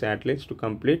 hours to satellites to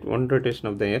complete 1 rotation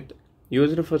of the earth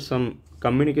used for some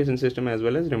communication system as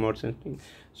well as remote sensing.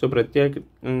 So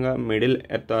ప్రత్యేకంగా middle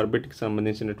earth ఆర్బిట్కి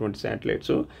సంబంధించినటువంటి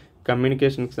satellites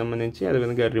కమ్యూనికేషన్కి సంబంధించి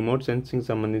అదేవిధంగా remote sensing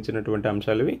సంబంధించినటువంటి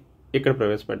అంశాలవి ఇక్కడ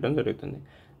ప్రవేశపెట్టడం జరుగుతుంది.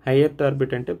 హై ఎర్త్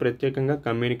ఆర్బిట్ అంటే ప్రత్యేకంగా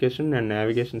కమ్యూనికేషన్ అండ్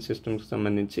నావిగేషన్ సిస్టమ్స్కి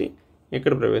సంబంధించి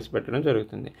ఇక్కడ ప్రవేశపెట్టడం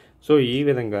జరుగుతుంది. సో ఈ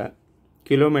విధంగా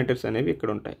కిలోమీటర్స్ అనేవి ఇక్కడ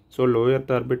ఉంటాయి. సో లో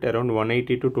earth orbit around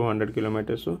 180 to 200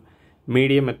 kilometers.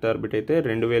 Medium earth orbit అయితే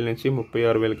 2000 నుంచి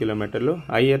 36,000 kilometers.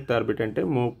 హై ఎర్త్ ఆర్బిట్ అంటే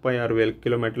 36,000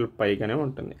 kilometers పైగానే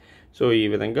ఉంటుంది. సో ఈ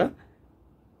విధంగా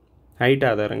హైట్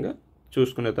ఆధారంగా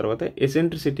చూసుకున్న తర్వాత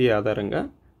ఎసెంట్రిసిటీ ఆధారంగా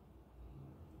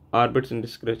ఆర్బిట్స్ని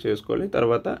డిస్క్రైబ్ చేసుకోవాలి.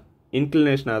 తర్వాత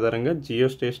ఇంక్లినేషన్ ఆధారంగా Jio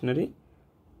stationery,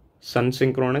 sun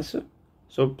synchronous.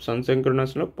 So sun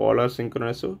సింక్రోనస్లో polar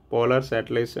synchronous, polar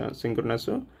satellite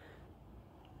synchronous,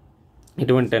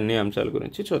 ఇటువంటి అన్ని అంశాల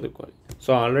గురించి చదువుకోవాలి. సో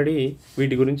ఆల్రెడీ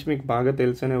వీటి గురించి మీకు బాగా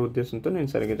తెలుసు అనే ఉద్దేశంతో నేను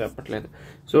సరిగ్గా చెప్పట్లేదు.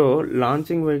 సో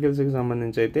లాంచింగ్ వెహికల్స్కి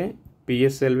సంబంధించి అయితే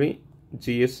PSLV,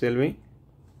 GSLV,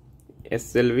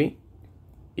 SLV,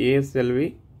 ASLV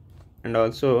and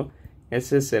also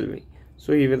SSLV.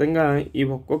 So ఈ విధంగా ఈ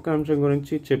ఒక్కొక్క అంశం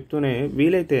గురించి చెప్తూనే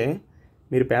వీలైతే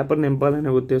మీరు పేపర్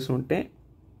నింపాలనే ఉద్దేశం ఉంటే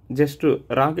జస్ట్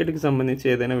రాకెట్కి సంబంధించి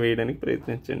ఏదైనా వేయడానికి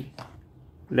ప్రయత్నించండి.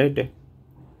 రైట్,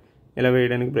 ఇలా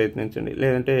వేయడానికి ప్రయత్నించండి.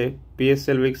 లేదంటే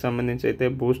పిఎస్ఎల్వికి సంబంధించి అయితే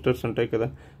బూస్టర్స్ ఉంటాయి కదా,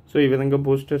 సో ఈ విధంగా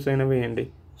బూస్టర్స్ అయినా వేయండి.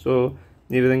 సో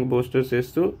ఈ విధంగా బూస్టర్స్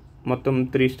వేస్తూ మొత్తం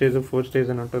 3 స్టేజ్ 4 స్టేజ్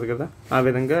అని ఉంటుంది కదా, ఆ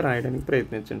విధంగా రాయడానికి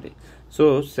ప్రయత్నించండి. So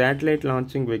satellite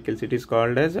launching vehicles, it is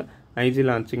called as IG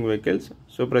launching vehicles.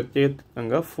 So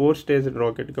ప్రత్యేకంగా 4 స్టేజ్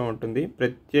రాకెట్గా ఉంటుంది.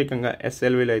 ప్రత్యేకంగా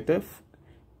ఎస్ఎల్వీలో అయితే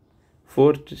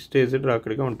 4 స్టేజ్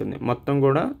రాకెట్గా ఉంటుంది. మొత్తం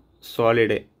కూడా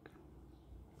సాలిడే.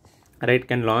 Right,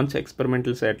 can launch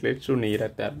experimental satellites to near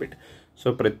earth orbit. So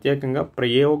ప్రత్యేకంగా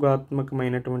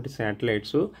ప్రయోగాత్మకమైనటువంటి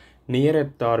శాటిలైట్స్ నియర్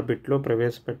ఎర్త్ ఆర్బిట్లో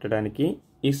ప్రవేశపెట్టడానికి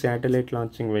ఈ శాటిలైట్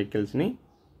లాంచింగ్ వెహికల్స్ని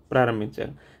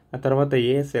ప్రారంభించారు. ఆ తర్వాత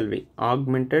ASLV,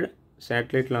 augmented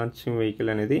satellite launching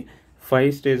vehicle అనేది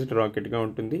 5 స్టేజ్ రాకెట్గా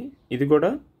ఉంటుంది. ఇది కూడా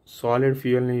సాలిడ్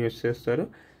ఫ్యూయల్ని యూజ్ చేస్తారు.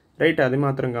 రైట్, అది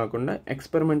మాత్రం కాకుండా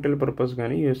ఎక్స్పెరిమెంటల్ పర్పస్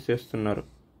కానీ యూజ్ చేస్తున్నారు.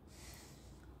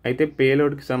 అయితే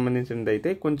పేలోడ్కి సంబంధించినది అయితే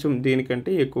కొంచెం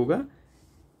దీనికంటే ఎక్కువగా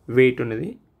వెయిట్ ఉన్నది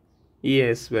ఈ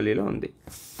ఏఎస్ఎల్విలో ఉంది.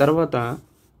 తర్వాత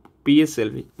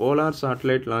పిఎస్ఎల్వి, పోలార్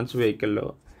సాటిలైట్ లాంచ్ వెహికల్లో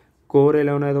కోర్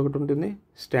 11 అనేది ఒకటి ఉంటుంది,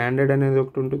 స్టాండర్డ్ అనేది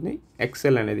ఒకటి ఉంటుంది,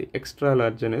 ఎక్సెల్ అనేది ఎక్స్ట్రా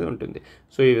లార్జ్ అనేది ఉంటుంది.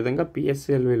 సో ఈ విధంగా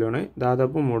పిఎస్ఎల్విలోనే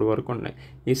దాదాపు 3 వరకు ఉన్నాయి.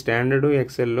 ఈ స్టాండర్డ్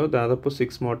ఎక్సెల్లో దాదాపు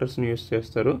 6 మోటార్స్ని యూజ్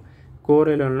చేస్తారు. Core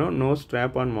 11లో no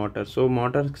strap on motor. So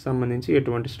మోటార్స్కి సంబంధించి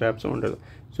ఎటువంటి స్ట్రాప్స్ ఉండదు.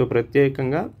 సో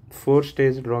ప్రత్యేకంగా 4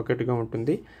 స్టేజ్ రాకెట్గా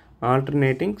ఉంటుంది.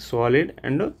 Alternating solid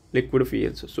and liquid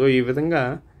fuels. So ఈ విధంగా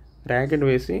ర్యాకెట్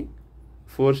వేసి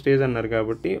 4 స్టేజ్ అన్నారు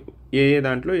కాబట్టి ఏ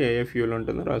దాంట్లో ఏ ఫ్యూయల్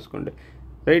ఉంటుందో రాసుకోండి.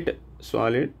 Right,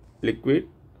 solid, liquid,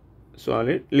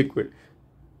 solid, liquid.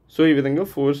 So ఈ విధంగా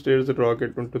 4 స్టేజ్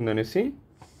రాకెట్ ఉంటుందనేసి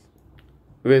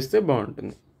వేస్తే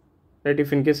బాగుంటుంది. Right,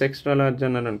 if in case extra large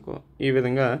అన్నారు అనుకో, ఈ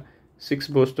విధంగా 6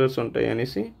 బూస్టర్స్ ఉంటాయి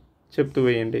అనేసి చెప్తూ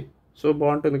వేయండి. సో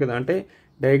బాగుంటుంది కదా. అంటే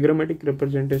డయాగ్రామాటిక్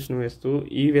రిప్రజెంటేషన్ వేస్తూ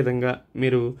ఈ విధంగా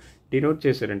మీరు డినోట్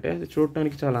చేశారంటే అది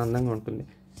చూడటానికి చాలా అందంగా ఉంటుంది.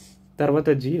 తర్వాత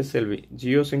GSLV,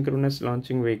 Jio synchronous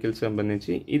launching vehicle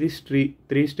సంబంధించి ఇది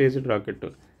 3 స్టేజ్ రాకెట్.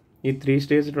 ఈ 3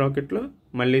 స్టేజ్ రాకెట్లో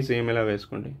మళ్ళీ సేమ్ ఎలా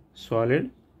వేసుకోండి, solid,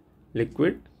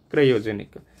 liquid,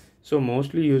 cryogenic. So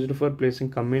mostly used for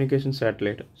placing communication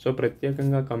satellite. So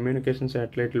ప్రత్యేకంగా కమ్యూనికేషన్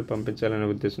శాటిలైట్లు పంపించాలనే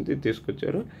ఉద్దేశంతో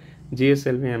తీసుకొచ్చారు.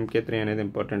 జిఎస్ఎల్వి MK3 అనేది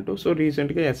ఇంపార్టెంట్. సో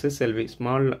రీసెంట్గా SSLV,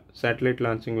 small satellite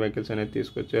launching vehicles అనేది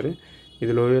తీసుకొచ్చారు.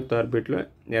 ఇది లో earth ఆర్బిట్లో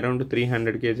around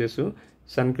 300 kgs,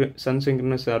 sun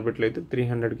synchronous ఆర్బిట్లో అయితే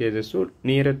 300 kgs,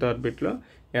 near earth ఆర్బిట్లో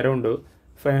around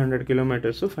 500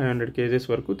 kilometres 500 kgs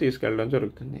వరకు తీసుకెళ్ళడం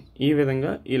జరుగుతుంది. ఈ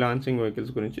విధంగా ఈ లాంచింగ్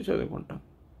వెహికల్స్ గురించి చదువుకుంటాం.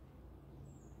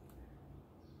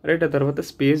 రైట్, ఆ తర్వాత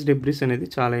స్పేస్ డెబ్రిస్ అనేది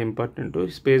చాలా ఇంపార్టెంట్.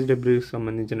 స్పేస్ డెబ్రిస్కి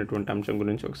సంబంధించినటువంటి అంశం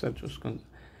గురించి ఒకసారి చూసుకుందాం.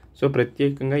 సో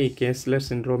ప్రత్యేకంగా ఈ కేస్లర్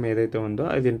సిండ్రోమ్ ఏదైతే ఉందో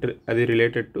అది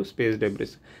related to space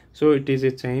debris. So it is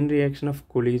a chain reaction of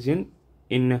collision.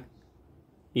 In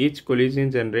each collision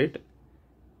generate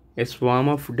a swarm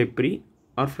of debris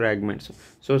are fragments.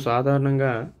 So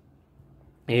సాధారణంగా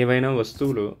ఏవైనా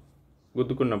వస్తువులు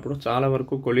గుద్దుకున్నప్పుడు చాలా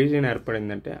వరకు కొలిజన్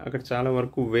ఏర్పడిందంటే అక్కడ చాలా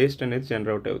వరకు వేస్ట్ అనేది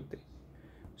జనరేట్ అవుతుంది.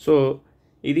 సో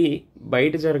ఇది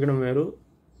బయట జరగడం వేరు,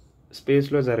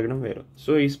 స్పేస్లో జరగడం వేరు.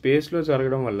 సో ఈ స్పేస్లో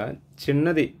జరగడం వల్ల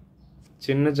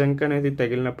చిన్న జంక్ అనేది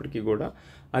తగిలినప్పటికీ కూడా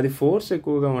అది ఫోర్స్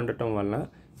ఎక్కువగా ఉండటం వల్ల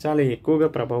చాలా ఎక్కువగా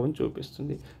ప్రభావం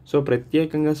చూపిస్తుంది. సో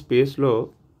ప్రత్యేకంగా స్పేస్లో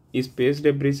ఈ స్పేస్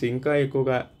డెబ్రిస్ ఇంకా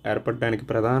ఎక్కువగా ఏర్పడడానికి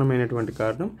ప్రధానమైనటువంటి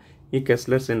కారణం ఈ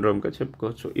కెస్లర్ సిండ్రోమ్గా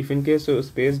చెప్పుకోవచ్చు. ఇఫ్ ఇన్ కేసు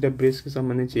స్పేస్ డెబ్రిస్కి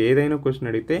సంబంధించి ఏదైనా క్వశ్చన్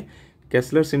అడిగితే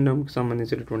కెస్లర్ సిండ్రోమ్కి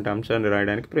సంబంధించినటువంటి అంశాన్ని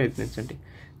రాయడానికి ప్రయత్నించండి.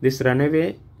 This run away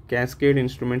cascade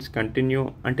instruments continue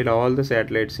until all the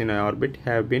satellites in orbit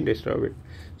have been destroyed.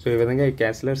 So ఈ విధంగా ఈ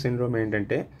కెస్లర్ సిండ్రోమ్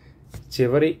ఏంటంటే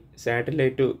చివరి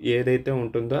శాటిలైట్ ఏదైతే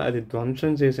ఉంటుందో అది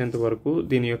ధ్వంసం చేసేంత వరకు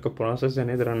దీని యొక్క ప్రాసెస్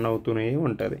అనేది రన్ అవుతూనే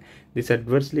ఉంటుంది. This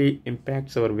adversely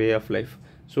impacts our way of life.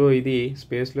 So ఇది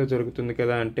స్పేస్లో జరుగుతుంది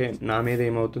కదా అంటే నా మీద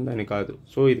ఏమవుతుంది అని కాదు.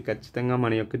 సో ఇది ఖచ్చితంగా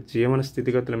మన యొక్క జీవన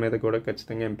స్థితిగతుల మీద కూడా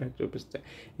ఖచ్చితంగా ఇంపాక్ట్ చూపిస్తాయి.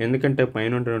 ఎందుకంటే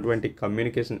పైన ఉన్నటువంటి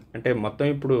కమ్యూనికేషన్ అంటే మొత్తం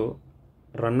ఇప్పుడు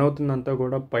రన్ అవుతుందంతా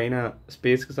కూడా పైన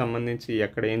స్పేస్కి సంబంధించి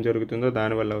ఎక్కడ ఏం జరుగుతుందో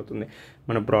దానివల్ల అవుతుంది.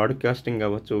 మన బ్రాడ్కాస్టింగ్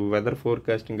అవ్వచ్చు, వెదర్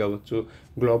ఫోర్కాస్టింగ్ అవ్వచ్చు,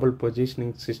 గ్లోబల్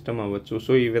పొజిషనింగ్ సిస్టమ్ అవ్వచ్చు.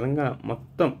 సో ఈ విధంగా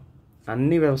మొత్తం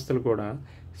అన్ని వ్యవస్థలు కూడా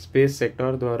స్పేస్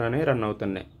సెక్టార్ ద్వారానే రన్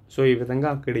అవుతున్నాయి. సో ఈ విధంగా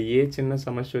అక్కడ ఏ చిన్న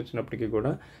సమస్య వచ్చినప్పటికీ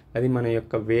కూడా అది మన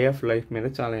యొక్క వే ఆఫ్ లైఫ్ మీద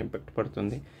చాలా ఇంపాక్ట్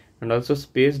పడుతుంది. And also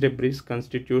space debris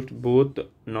constitute both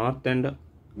north and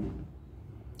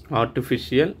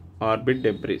artificial orbit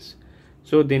debris.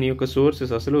 So దీని యొక్క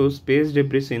సోర్సెస్, అసలు స్పేస్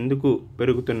డెబ్రిస్ ఎందుకు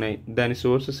పెరుగుతున్నాయి, దాని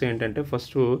సోర్సెస్ ఏంటంటే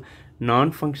first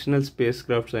non functional space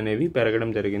crafts అనేవి పెరగడం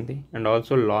జరిగింది. అండ్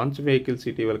ఆల్సో లాంచ్ వెహికల్స్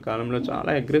ఇటీవల కాలంలో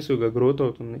చాలా అగ్రెసివ్గా గ్రోత్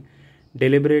అవుతుంది.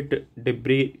 Deliberate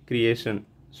debris creation.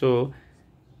 సో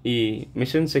ఈ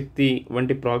మిషన్ శక్తి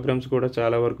వంటి ప్రోగ్రామ్స్ కూడా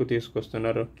చాలా వరకు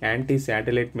తీసుకొస్తున్నారు. యాంటీ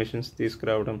శాటిలైట్ మిషన్స్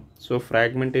తీసుకురావడం, so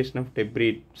fragmentation of debris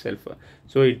self,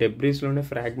 so ఈ డెబ్రీస్లోనే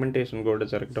ఫ్రాగ్మెంటేషన్ కూడా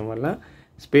జరగడం వల్ల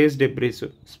స్పేస్ డెబ్రీస్,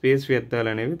 స్పేస్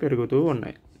వ్యర్థాలు అనేవి పెరుగుతూ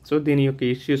ఉన్నాయి. సో దీని యొక్క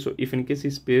ఇష్యూస్, ఇఫ్ ఇన్ కేస్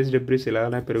ఈ స్పేస్ డెబ్రీస్ ఇలా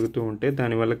అలా పెరుగుతూ ఉంటే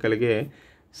దానివల్ల కలిగే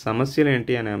సమస్యలు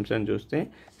ఏంటి అనే అంశాన్ని చూస్తే,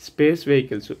 స్పేస్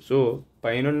వెహికల్స్, సో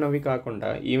పైనున్నవి కాకుండా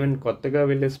ఈవెన్ కొత్తగా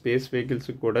వెళ్ళే స్పేస్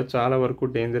వెహికల్స్కి కూడా చాలా వరకు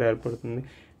డేంజర్ ఏర్పడుతుంది.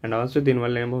 అండ్ ఆల్సో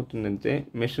దీనివల్ల ఏమవుతుందంటే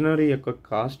మిషనరీ యొక్క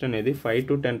కాస్ట్ అనేది 5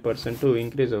 to 10%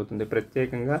 ఇంక్రీజ్ అవుతుంది.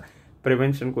 ప్రత్యేకంగా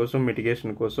ప్రివెన్షన్ కోసం,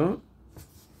 మిటిగేషన్ కోసం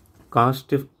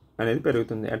కాస్ట్ అనేది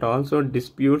పెరుగుతుంది. At also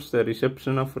disputes the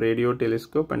reception of radio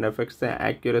telescope and effects the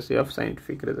accuracy of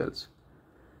scientific results.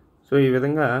 So ఈ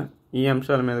విధంగా ఈ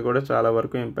అంశాల మీద కూడా చాలా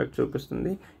వరకు ఇంపాక్ట్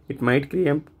చూపిస్తుంది. It might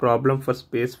create problem for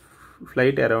space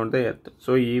flight around the earth.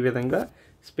 So ఈ విధంగా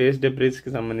స్పేస్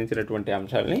డెబ్రీస్కి సంబంధించినటువంటి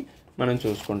అంశాలని మనం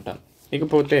చూసుకుంటాం.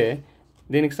 ఇకపోతే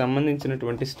దీనికి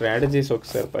సంబంధించినటువంటి స్ట్రాటజీస్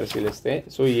ఒకసారి పరిశీలిస్తే,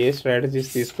 సో ఏ స్ట్రాటజీస్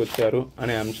తీసుకొచ్చారు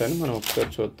అనే అంశాన్ని మనం ఒకసారి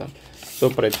చూద్దాం. సో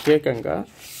ప్రత్యేకంగా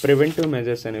ప్రివెంటివ్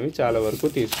మెజర్స్ అనేవి చాలా వరకు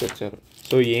తీసుకొచ్చారు.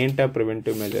 సో ఏంటా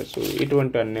ప్రివెంటివ్ మెజర్స్,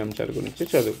 ఇటువంటి అన్ని అంశాల గురించి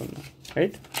చదువుకున్నాం,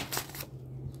 రైట్.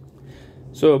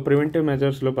 సో ప్రివెంటివ్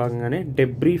మెజర్స్లో భాగంగానే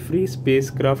debris free space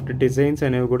craft designs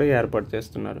అనేవి కూడా ఏర్పాటు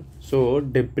చేస్తున్నారు. So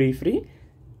debris free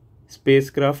space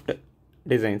craft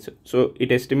designs, so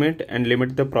it estimate and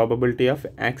limit the probability of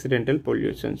accidental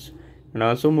pollutions and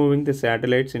also moving the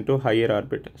satellites into higher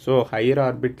orbit. So higher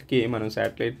ఆర్బిట్కి మనం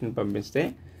శాటిలైట్ని పంపిస్తే,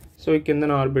 so ఈ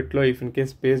కిందన ఆర్బిట్లో if in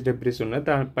case space debris ఉన్నాయి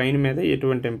దాని పైన మీద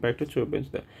ఎటువంటి impact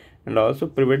చూపించదు. And also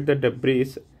prevent the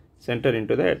debris centre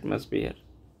into the atmosphere,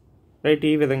 right.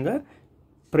 ఈ విధంగా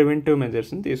ప్రివెంటివ్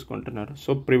మెజర్స్ని తీసుకుంటున్నారు.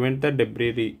 So prevent the debris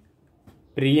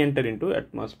re-enter into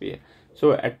atmosphere. So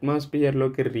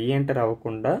అట్మాస్ఫియర్లోకి re-enter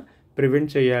అవ్వకుండా ప్రివెంట్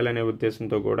చేయాలనే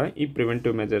ఉద్దేశంతో కూడా ఈ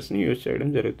ప్రివెంటివ్ మెజర్స్ని యూజ్ చేయడం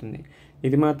జరుగుతుంది.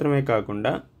 ఇది మాత్రమే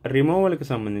కాకుండా రిమూవల్కి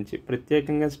సంబంధించి,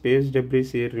 ప్రత్యేకంగా స్పేస్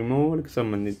డెబ్రీస్ రిమూవల్కి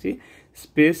సంబంధించి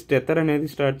స్పేస్ టెథర్ అనేది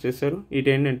స్టార్ట్ చేశారు.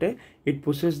 ఇటేంటంటే it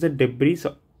pushes the debris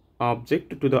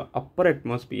object to the upper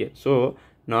atmosphere. So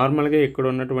నార్మల్గా ఇక్కడ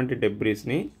ఉన్నటువంటి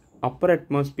డెబ్రీస్ని అప్పర్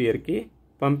అట్మాస్ఫియర్కి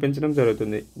పంపించడం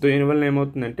జరుగుతుంది. దీనివల్ల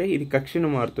ఏమవుతుందంటే ఇది కక్షను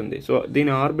మారుతుంది. సో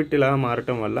దీని ఆర్బిట్ ఇలా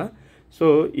మారటం వల్ల, సో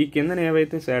ఈ కిందన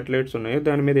ఏవైతే శాటిలైట్స్ ఉన్నాయో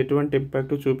దాని మీద ఎటువంటి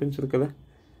ఇంపాక్ట్ చూపించదు కదా,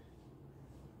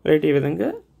 రైట్. ఈ విధంగా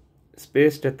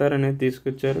స్పేస్ టెథర్ అనేది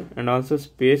తీసుకొచ్చారు. And also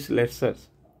space లెసర్స్.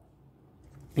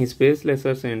 ఈ స్పేస్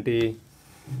లెసర్స్ ఏంటి,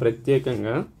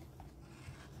 ప్రత్యేకంగా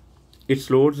it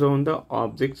slows down the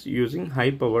objects using high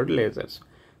powered lasers.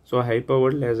 So high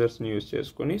powered లేజర్స్ని use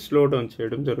చేసుకొని స్లో డౌన్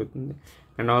చేయడం జరుగుతుంది.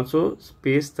 అండ్ ఆల్సో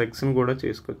స్పేస్ థగ్స్ని కూడా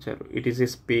తీసుకొచ్చారు. It is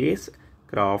a space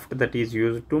craft that is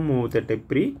used to move the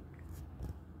debris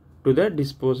to the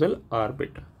disposal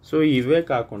orbit. So ఇవే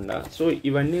కాకుండా, so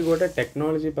ఇవన్నీ కూడా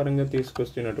technology పరంగా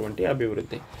తీసుకొస్తున్నటువంటి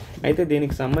అభివృద్ధి. అయితే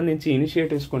దీనికి సంబంధించి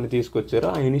ఇనిషియేటివ్స్ కొన్ని తీసుకొచ్చారు.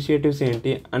 ఆ ఇనిషియేటివ్స్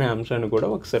ఏంటి అనే అంశాన్ని కూడా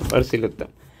ఒకసారి పరిశీలిద్దాం,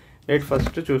 రైట్.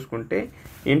 ఫస్ట్ చూసుకుంటే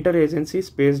inter agency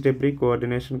space debris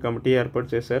coordination committee ఏర్పాటు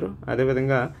చేశారు.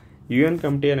 అదేవిధంగా యుఎన్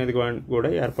కమిటీ అనేది కూడా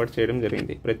ఏర్పాటు చేయడం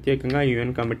జరిగింది. ప్రత్యేకంగా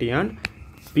UN committee on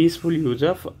peaceful use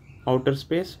of outer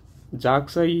space,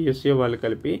 JAXA USA వాళ్ళు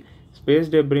కలిపి స్పేస్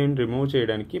డెబ్రీని రిమూవ్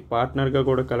చేయడానికి పార్ట్నర్గా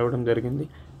కూడా కలవడం జరిగింది.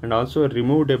 అండ్ ఆల్సో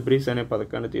రిమూవ్ డెబ్రీస్ అనే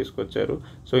పథకాన్ని తీసుకొచ్చారు.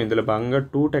 సో ఇందులో భాగంగా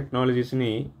 2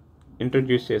 టెక్నాలజీస్ని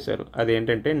ఇంట్రడ్యూస్ చేశారు.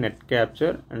 అదేంటంటే net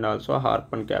capture and also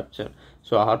హార్పన్ capture.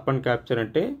 So హార్పన్ capture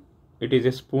అంటే it is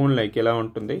a spoon like ఇలా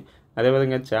ఉంటుంది.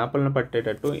 అదేవిధంగా చేపలను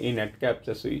పట్టేటట్టు ఈ నెట్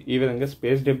క్యాప్చర్స్, ఈ విధంగా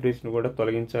స్పేస్ డెబ్రీస్ని కూడా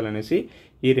తొలగించాలనేసి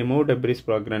ఈ రిమూవ్ డెబ్రీస్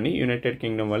ప్రోగ్రామ్ని యునైటెడ్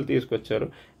కింగ్డమ్ వాళ్ళు తీసుకొచ్చారు.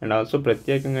 అండ్ ఆల్సో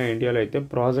ప్రత్యేకంగా ఇండియాలో అయితే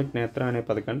ప్రాజెక్ట్ నేత్ర అనే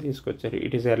పథకాన్ని తీసుకొచ్చారు.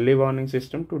 It is early warning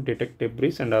system to detect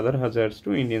debris and other hazards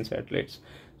to Indian satellites.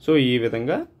 So ఈ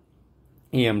విధంగా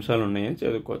ఈ అంశాలు ఉన్నాయని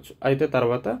చదువుకోవచ్చు. అయితే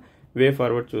తర్వాత వే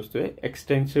ఫార్వర్డ్ చూస్తే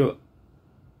ఎక్స్టెన్సివ్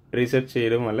రీసెర్చ్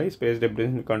చేయడం వల్ల ఈ స్పేస్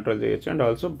డెబ్రీస్ని కంట్రోల్ చేయొచ్చు. And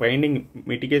also binding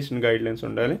mitigation guidelines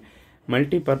ఉండాలి.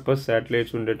 మల్టీపర్పస్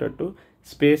శాటిలైట్స్ ఉండేటట్టు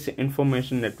స్పేస్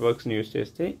ఇన్ఫర్మేషన్ నెట్వర్క్స్ని యూజ్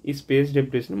చేస్తే ఈ స్పేస్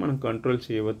డెబ్రీస్ని మనం కంట్రోల్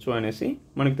చేయవచ్చు అనేసి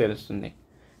మనకు తెలుస్తుంది,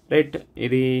 రైట్.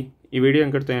 ఈ వీడియో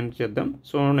ఇంకటితో ఎండ్ చేద్దాం.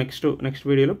 సో నెక్స్ట్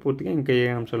వీడియోలో పూర్తిగా ఇంకా ఏ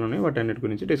అంశాలు ఉన్నాయో వాటన్నిటి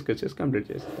గురించి డిస్కస్ చేసి కంప్లీట్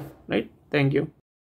చేస్తాం, రైట్. Thank you.